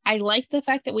 I liked the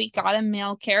fact that we got a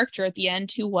male character at the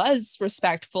end who was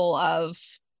respectful of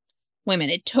women.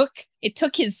 It took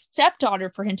his stepdaughter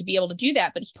for him to be able to do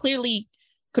that, but he clearly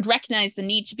could recognize the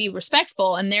need to be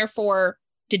respectful and therefore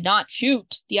did not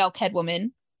shoot the elk-head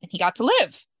woman, and he got to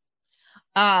live.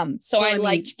 So I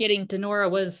liked getting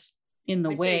Denora was in the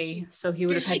way, so he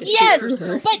would have had to shoot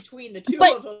her. But between the two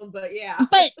of them, but yeah.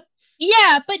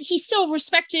 But he still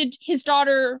respected his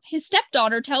daughter, his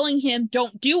stepdaughter, telling him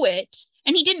don't do it,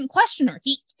 and he didn't question her.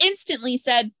 He instantly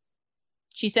said,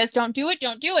 she says don't do it,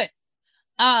 don't do it.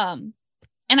 And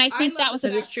I think that was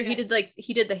true. He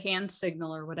did the hand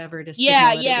signal or whatever to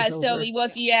yeah. So he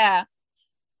was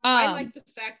I like the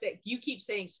fact that you keep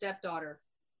saying stepdaughter.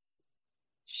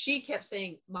 she kept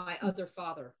saying my other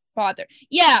father.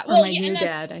 Yeah, or my new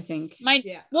dad, I think.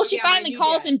 She finally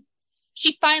calls him.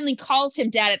 She finally calls him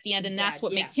dad at the end, and that's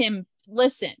what makes him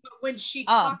listen. But when she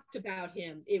talked about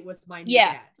him, it was my new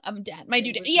dad. Dad, my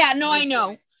new dad. Yeah, no, I know.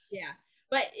 Dad. Yeah,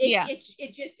 but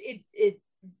it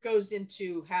goes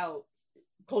into how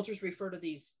cultures refer to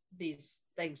these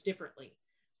things differently.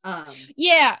 Well,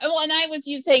 and I was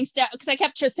saying because I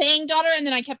kept saying daughter, and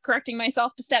then I kept correcting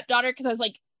myself to stepdaughter because I was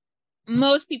like,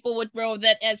 most people would know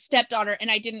that as stepdaughter,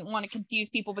 and I didn't want to confuse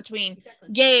people between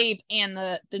Gabe and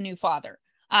the new father.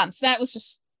 So that was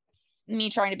just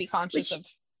me trying to be conscious of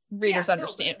readers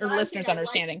listeners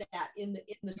understanding that in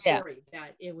the story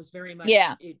that it was very much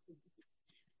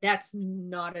that's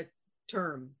not a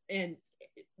term. And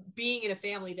being in a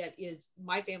family that is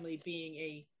my family being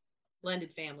a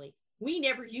blended family, we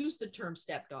never used the term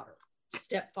stepdaughter,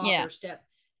 stepfather,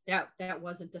 that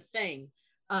wasn't a thing.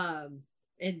 And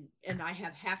I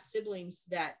have half siblings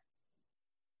that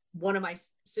one of my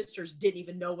sisters didn't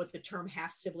even know what the term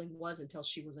half sibling was until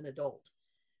she was an adult.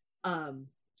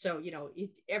 So,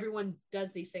 everyone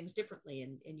does these things differently,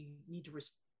 and you need to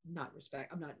not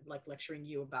respect. I'm not like lecturing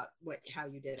you about how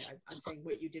you did it. I'm saying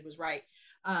what you did was right.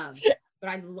 But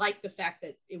I like the fact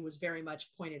that it was very much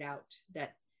pointed out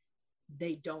that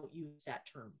they don't use that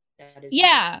term. That is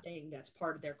a thing that's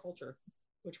part of their culture,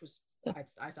 which was,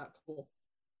 I thought, cool.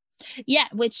 Yeah,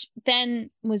 which then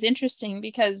was interesting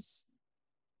because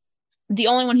the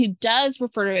only one who does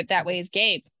refer to it that way is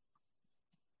Gabe.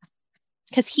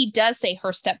 Because he does say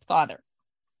her stepfather.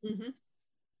 Mm-hmm.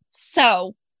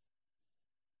 So,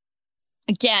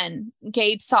 again,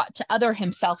 Gabe sought to other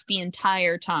himself the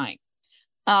entire time.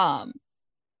 And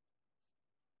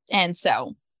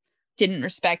so didn't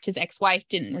respect his ex-wife,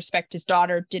 didn't respect his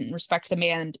daughter, didn't respect the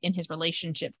man in his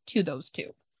relationship to those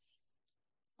two.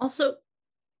 Also,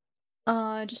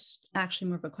 just actually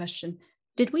more of a question.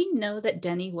 Did we know that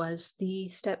Denny was the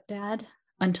stepdad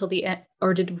until the end,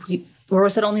 or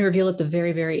was that only revealed at the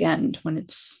very, very end when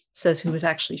it says who was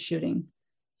actually shooting?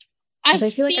 Because I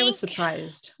feel like I was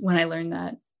surprised when I learned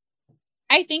that.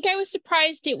 I think I was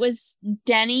surprised it was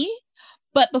Denny,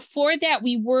 but before that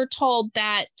we were told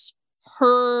that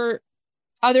her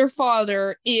other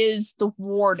father is the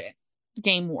warden,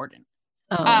 game warden.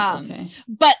 Okay.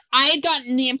 But I had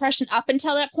gotten the impression up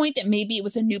until that point that maybe it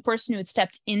was a new person who had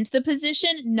stepped into the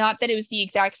position, not that it was the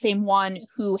exact same one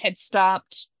who had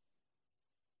stopped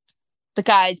the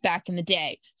guys back in the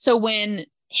day. So when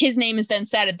his name is then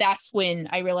said, that's when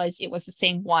I realized it was the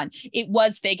same one. It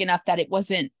was vague enough that it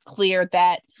wasn't clear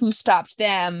that who stopped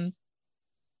them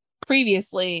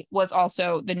previously was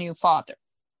also the new father.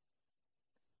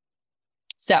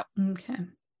 So, okay.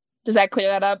 Does that clear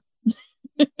that up?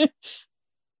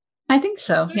 I think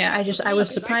so. Yeah, I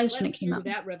was surprised when it came up.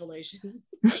 That revelation.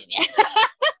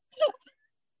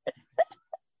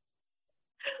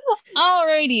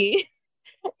 Alrighty.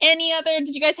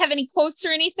 Did you guys have any quotes or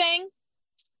anything?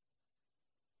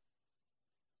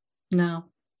 No.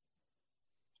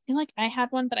 I feel like I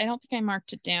had one, but I don't think I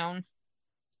marked it down.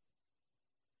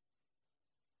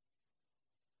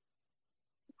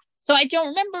 So I don't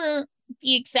remember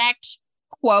the exact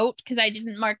quote because I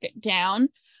didn't mark it down,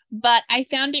 but I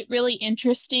found it really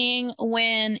interesting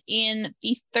when in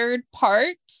the third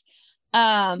part,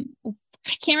 I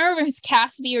can't remember if it's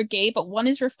Cassidy or Gabe, but one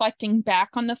is reflecting back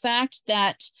on the fact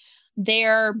that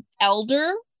their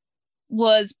elder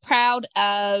was proud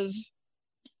of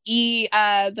the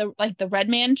Red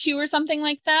Man Chew or something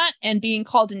like that, and being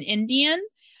called an Indian,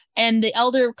 and the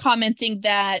elder commenting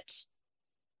that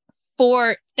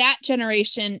for that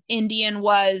generation, Indian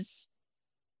was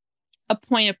a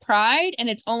point of pride, and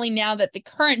it's only now that the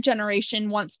current generation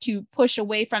wants to push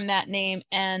away from that name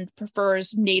and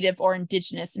prefers native or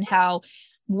indigenous, and how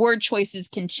word choices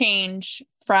can change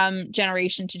from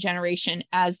generation to generation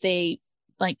as they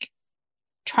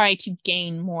try to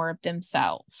gain more of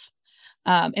themselves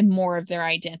and more of their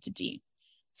identity.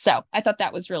 So I thought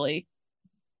that was really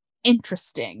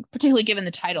interesting, particularly given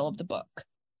the title of the book.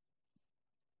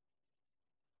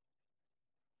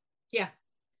 Yeah,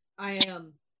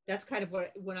 that's kind of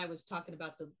when I was talking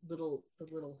about the little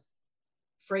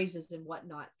phrases and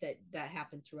whatnot that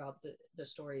happen throughout the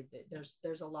story.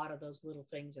 There's a lot of those little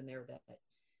things in there that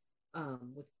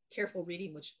with careful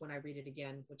reading, which when I read it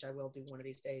again, which I will do one of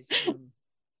these days,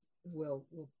 will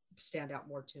stand out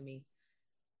more to me.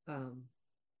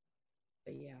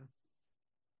 But yeah.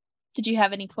 Did you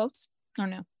have any quotes or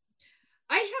no?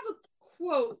 I have a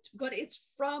quote, but it's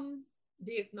from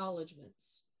the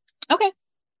acknowledgements. Okay.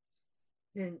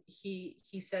 And he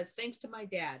says, "Thanks to my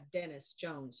dad, Dennis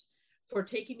Jones, for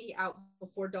taking me out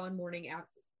before dawn morning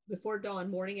before dawn,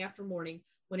 morning after morning,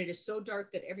 when it is so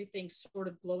dark that everything's sort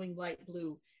of glowing light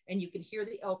blue, and you can hear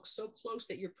the elk so close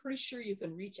that you're pretty sure you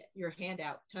can reach your hand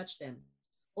out, touch them.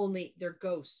 Only they're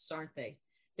ghosts, aren't they?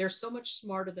 They're so much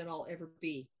smarter than I'll ever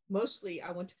be. Mostly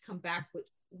I come back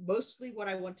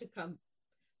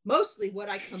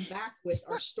with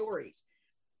are stories,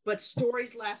 but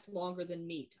stories last longer than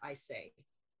meat, I say.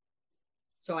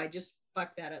 So I just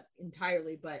fucked that up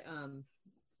entirely, but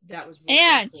that was really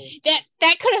and cool.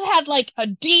 that could have had like a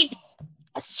deep,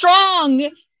 a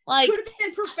strong, like, could have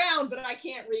been profound, but I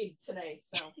can't read today,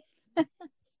 so.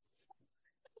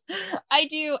 I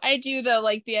do though,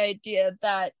 like the idea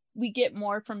that we get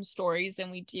more from stories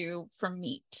than we do from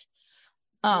meat.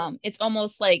 It's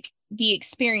almost like the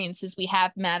experiences we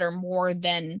have matter more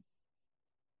than,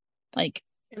 like,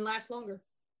 and last longer.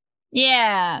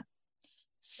 Yeah.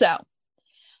 So,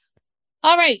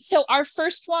 all right. So our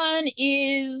first one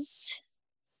is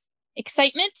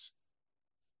excitement.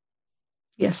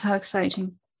 Yes, how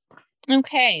exciting.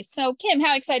 Okay. So Kim,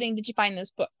 how exciting did you find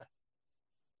this book?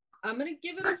 I'm going to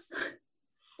give it a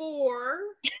 4.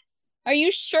 Are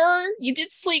you sure? You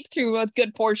did sleep through a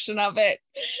good portion of it.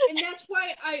 And that's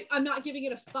why I'm not giving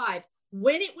it a 5.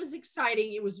 When it was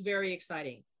exciting, it was very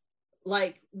exciting.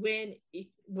 Like when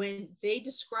the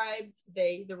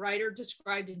writer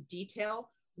described in detail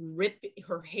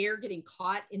her hair getting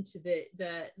caught into the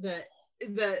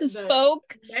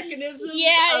spoke mechanisms of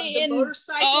the the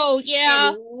motorcycle. Oh yeah,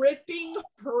 and ripping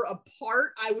her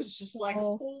apart. I was just like,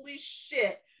 holy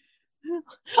shit.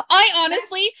 I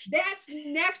honestly, that's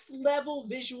next level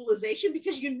visualization,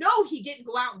 because he didn't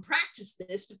go out and practice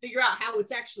this to figure out how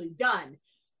it's actually done.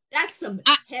 That's some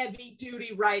heavy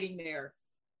duty writing there.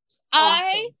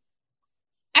 Awesome.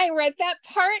 I read that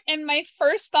part and my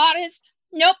first thought is,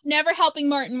 nope, never helping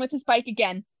Martin with his bike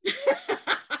again.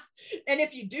 And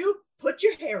if you do, put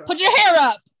your hair up. Put your hair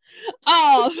up.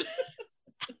 Oh.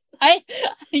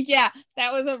 Yeah,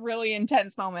 that was a really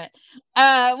intense moment.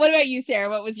 What about you, Sarah?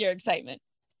 What was your excitement?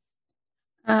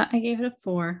 I gave it a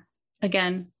 4.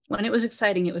 Again, when it was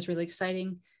exciting, it was really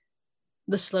exciting.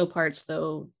 The slow parts,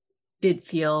 though, did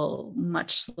feel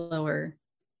much slower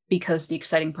because the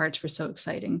exciting parts were so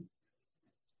exciting.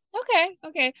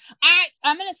 Okay.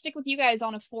 I'm gonna stick with you guys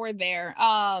on a 4 there.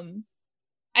 I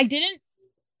didn't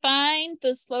find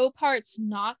the slow parts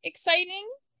not exciting.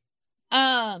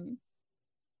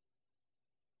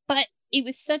 But it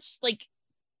was such, like,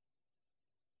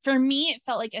 for me, it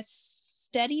felt like a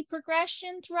steady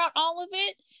progression throughout all of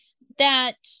it,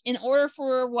 that in order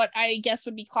for what I guess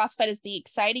would be classified as the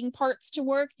exciting parts to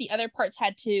work, the other parts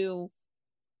had to,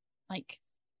 like,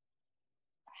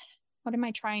 what am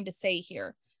I trying to say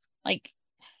here? Like,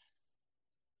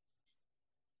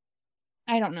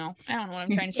 I don't know what I'm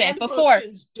trying to say. Before,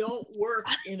 emotions don't work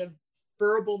in a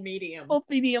verbal medium.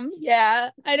 Yeah,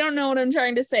 I don't know what I'm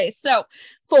trying to say. So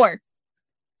 4,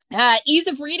 ease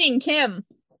of reading, Kim.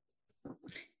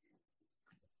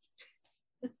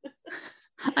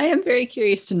 I am very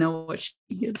curious to know what she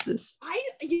gives this.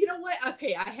 You know what?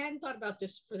 Okay, I hadn't thought about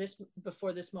this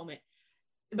before this moment,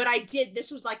 but I did.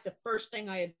 This was like the first thing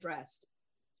I addressed,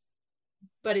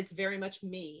 but it's very much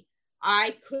me.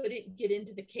 I couldn't get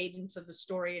into the cadence of the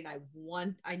story, and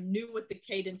I knew what the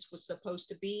cadence was supposed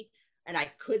to be, and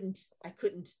I couldn't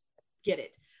get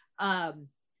it.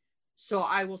 So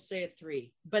I will say a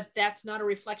 3, but that's not a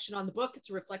reflection on the book. It's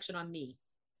a reflection on me.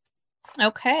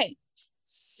 Okay.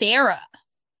 Sarah.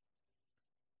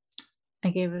 I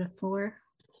gave it a 4.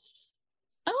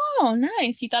 Oh,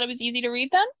 nice. You thought it was easy to read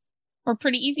then? Or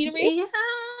pretty easy to read?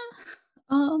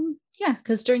 Yeah,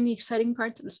 because during the exciting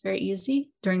parts, it was very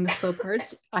easy. During the slow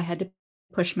parts, I had to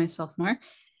push myself more. And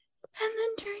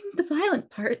then during the violent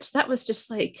parts, that was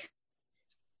just like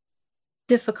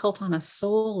difficult on a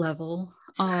soul level.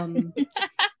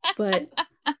 But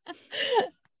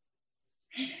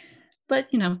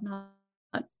you know,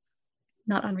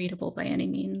 not unreadable by any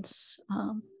means.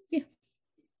 Yeah.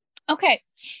 Okay.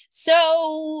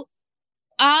 So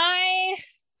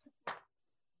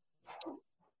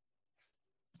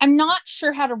I'm not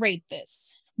sure how to rate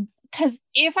this, because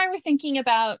if I were thinking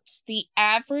about the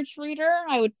average reader,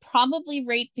 I would probably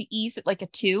rate the ease at like a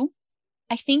 2.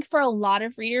 I think for a lot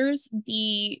of readers,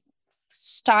 the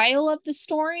style of the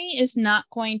story is not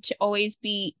going to always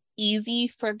be easy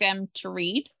for them to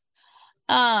read.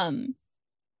 And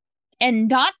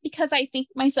not because I think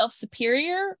myself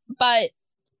superior, but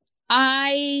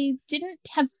I didn't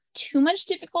have too much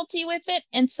difficulty with it.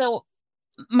 And so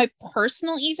my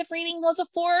personal ease of reading was a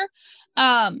 4.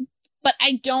 But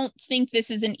I don't think this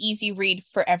is an easy read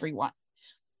for everyone.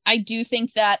 I do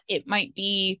think that it might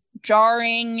be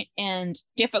jarring and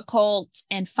difficult,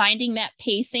 and finding that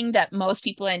pacing that most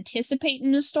people anticipate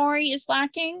in the story is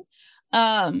lacking.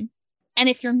 And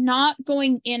if you're not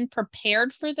going in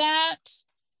prepared for that,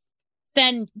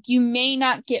 then you may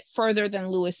not get further than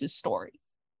Lewis's story.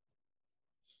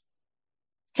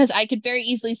 Because I could very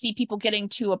easily see people getting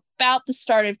to about the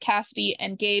start of Cassidy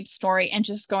and Gabe's story and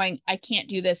just going, I can't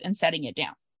do this, and setting it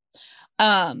down.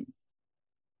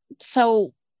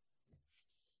 So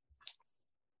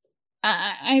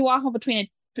I waffle between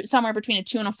somewhere between a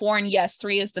 2 and a 4, and yes,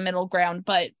 3 is the middle ground,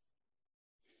 but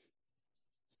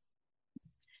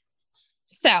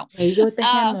so there you go with the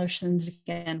hand motions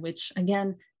again, which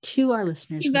again to our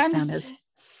listeners would sound as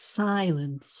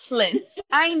silence.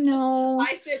 I know.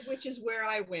 I said, which is where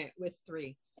I went with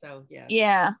 3. So yes.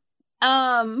 Yeah.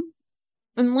 And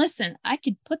listen, I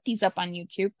could put these up on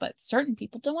YouTube, but certain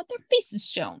people don't want their faces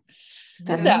shown.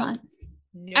 Better so not.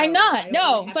 No, I'm not.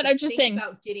 No, but I'm just saying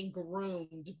about getting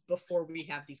groomed before we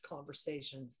have these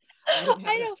conversations. I don't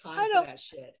have enough time for that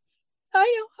shit.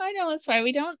 I know. That's why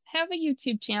we don't have a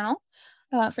YouTube channel.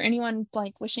 For anyone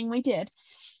like wishing we did.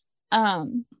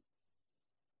 There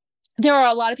are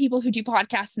a lot of people who do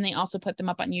podcasts, and they also put them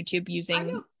up on YouTube using. I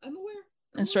know. I'm aware.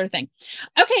 This sort of thing.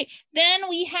 Okay, then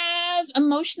we have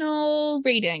emotional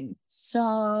rating.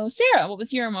 So, Sarah, what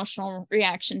was your emotional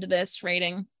reaction to this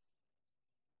rating?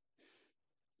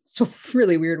 It's a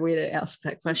really weird way to ask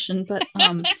that question, but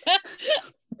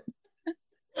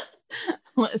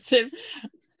listen,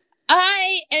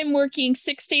 I am working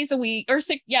 6 days a week, or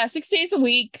 6 days a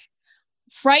week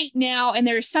right now, and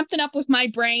there's something up with my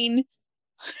brain,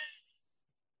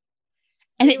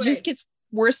 and anyway, it just gets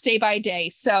worse day by day.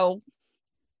 So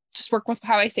just work with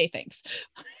how I say things.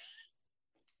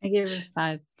 I gave it a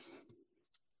 5.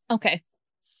 Okay.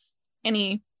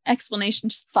 Any explanation?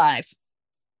 Just 5.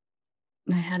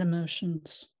 I had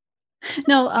emotions.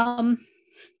 No,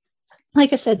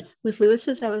 like I said, with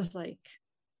Lewis's, I was like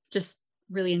just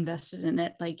really invested in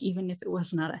it. Like, even if it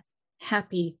was not a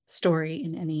happy story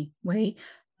in any way,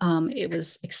 it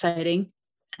was exciting.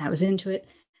 I was into it.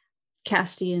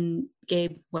 Cassidy and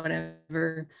Gabe,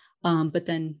 whatever. But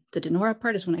then the Denora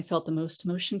part is when I felt the most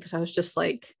emotion, because I was just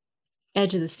like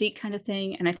edge of the seat kind of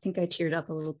thing. And I think I teared up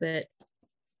a little bit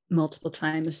multiple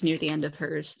times near the end of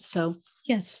hers. So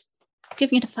yes,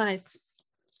 giving it a 5.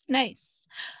 Nice.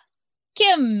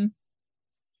 Kim.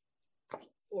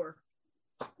 4.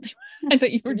 I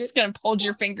thought you were just gonna hold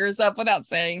your fingers up without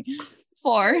saying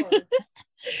 4.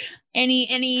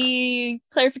 Any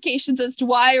clarifications as to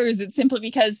why, or is it simply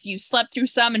because you slept through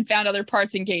some and found other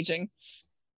parts engaging?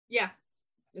 Yeah,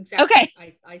 exactly. Okay.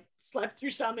 I slept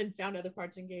through some and found other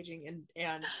parts engaging,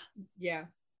 and yeah,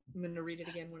 I'm gonna read it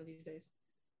again one of these days.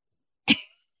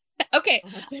 Okay.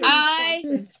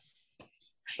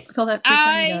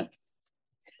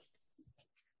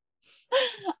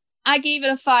 I gave it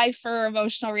a 5 for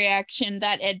emotional reaction.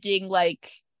 That ending, like,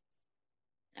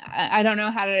 I don't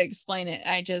know how to explain it.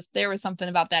 There was something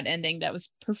about that ending that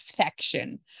was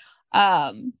perfection,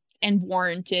 and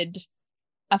warranted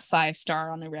a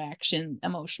 5-star on the reaction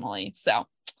emotionally. So,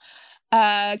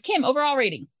 Kim, overall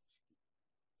rating?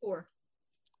 4.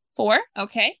 4.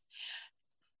 Okay.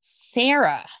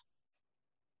 Sarah.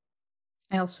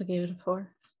 I also gave it a 4.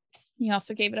 You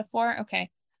also gave it a 4? Okay.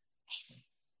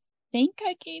 I think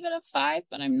I gave it a 5,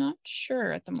 but I'm not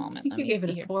sure at the moment. I think you gave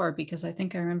it a 4 because I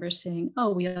think I remember saying,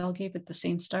 oh, we all gave it the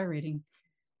same star rating.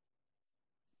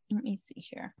 Let me see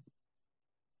here.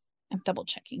 I'm double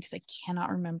checking because I cannot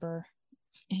remember.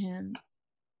 And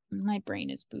my brain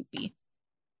is boopy.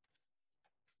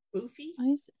 Boofy? Why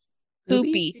is it?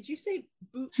 Boopy. Did you say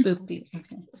boopy?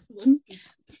 Okay.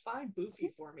 Define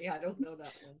boofy for me. I don't know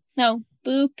that one. No,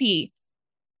 boopy.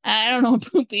 I don't know what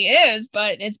boopy is,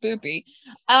 but it's boopy.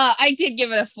 I did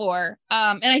give it a 4.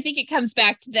 And I think it comes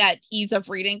back to that ease of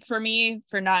reading for me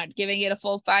for not giving it a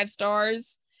full 5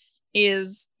 stars.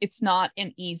 It's not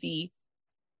an easy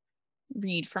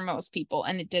read for most people,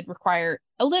 and it did require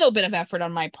a little bit of effort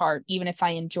on my part, even if I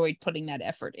enjoyed putting that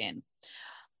effort in.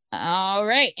 All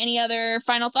right. Any other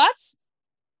final thoughts?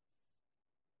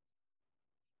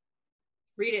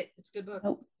 Read it. It's a good book.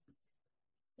 Oh.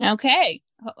 Okay.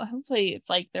 Hopefully it's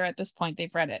like they're at this point,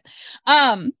 they've read it.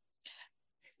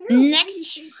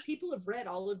 Next, people have read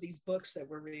all of these books that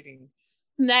we're reading.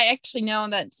 I actually know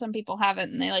that some people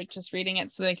haven't, and they like just reading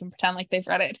it so they can pretend like they've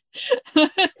read it.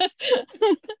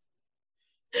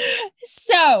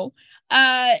 So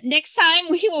next time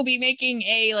we will be making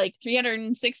a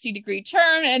 360-degree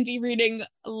turn and be reading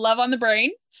Love on the Brain,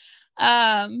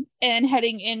 and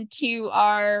heading into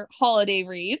our holiday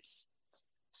reads.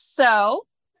 So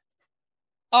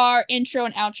Our intro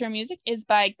and outro music is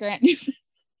by Grant Newman.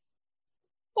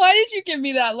 Why did you give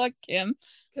me that look, Kim?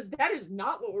 Because that is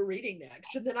not what we're reading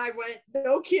next. And then I went,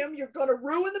 no, Kim, you're going to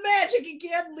ruin the magic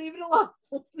again. Leave it alone.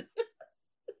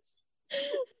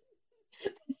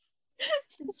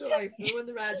 So I ruined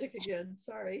the magic again.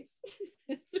 Sorry.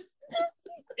 You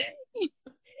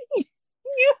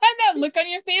had that look on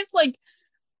your face like,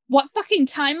 what fucking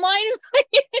timeline am I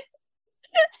in?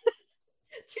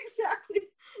 It's exactly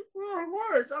where I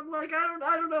was. I'm like,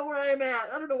 I don't know where I'm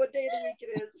at. I don't know what day of the week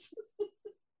it is.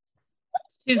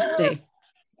 Tuesday.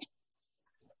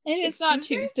 It's not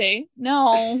Tuesday.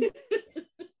 No.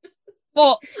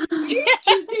 Well, it's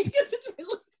Tuesday because it's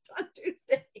released on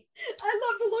Tuesday. I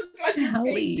love the look on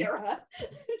your face, Sarah.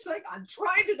 It's like, I'm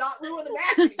trying to not ruin the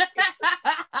magic.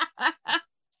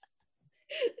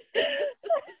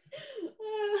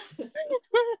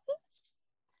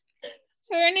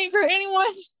 For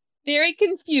anyone very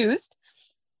confused,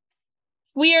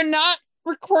 we are not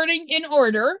recording in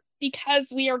order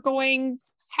because we have gone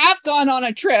on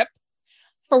a trip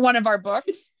for one of our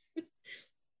books.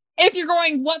 If you're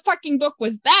going, what fucking book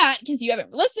was that? Because you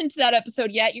haven't listened to that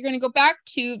episode yet, you're going to go back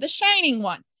to the Shining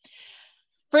one.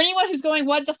 For anyone who's going,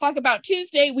 what the fuck about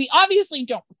Tuesday? We obviously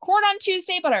don't record on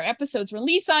Tuesday, but our episodes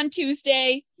release on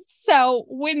Tuesday. So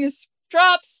when this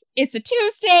drops, it's a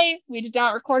Tuesday. We did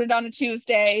not record it on a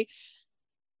Tuesday.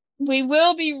 We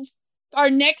will be, our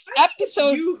next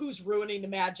episode. It's you who's ruining the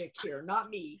magic here, not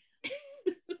me.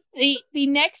 The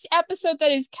next episode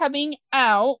that is coming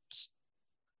out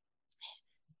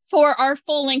for our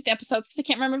full-length episodes, because I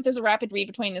can't remember if there's a rapid read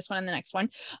between this one and the next one.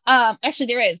 Actually,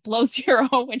 there is. Below Zero,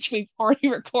 which we've already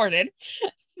recorded,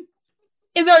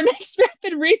 is our next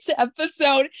rapid reads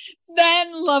episode.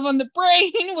 Then Love on the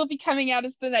Brain will be coming out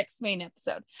as the next main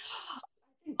episode.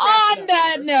 On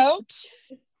that note,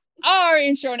 our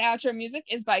intro and outro music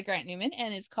is by Grant Newman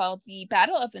and is called The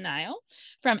Battle of the Nile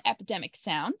from Epidemic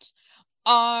Sound.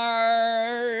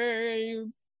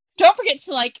 Don't forget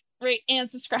to like, rate, and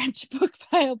subscribe to Book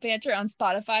Pile Banter on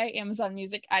Spotify, Amazon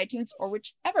Music, iTunes, or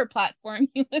whichever platform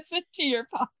you listen to your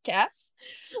podcasts.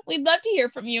 We'd love to hear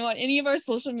from you on any of our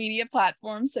social media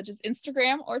platforms, such as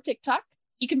Instagram or TikTok.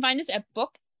 You can find us at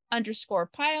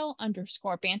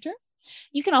book_pile_banter.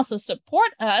 You can also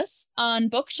support us on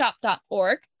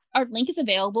bookshop.org. Our link is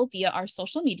available via our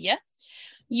social media.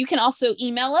 You can also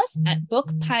email us at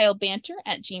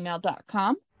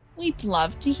bookpilebanter@gmail.com. We'd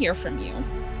love to hear from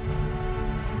you.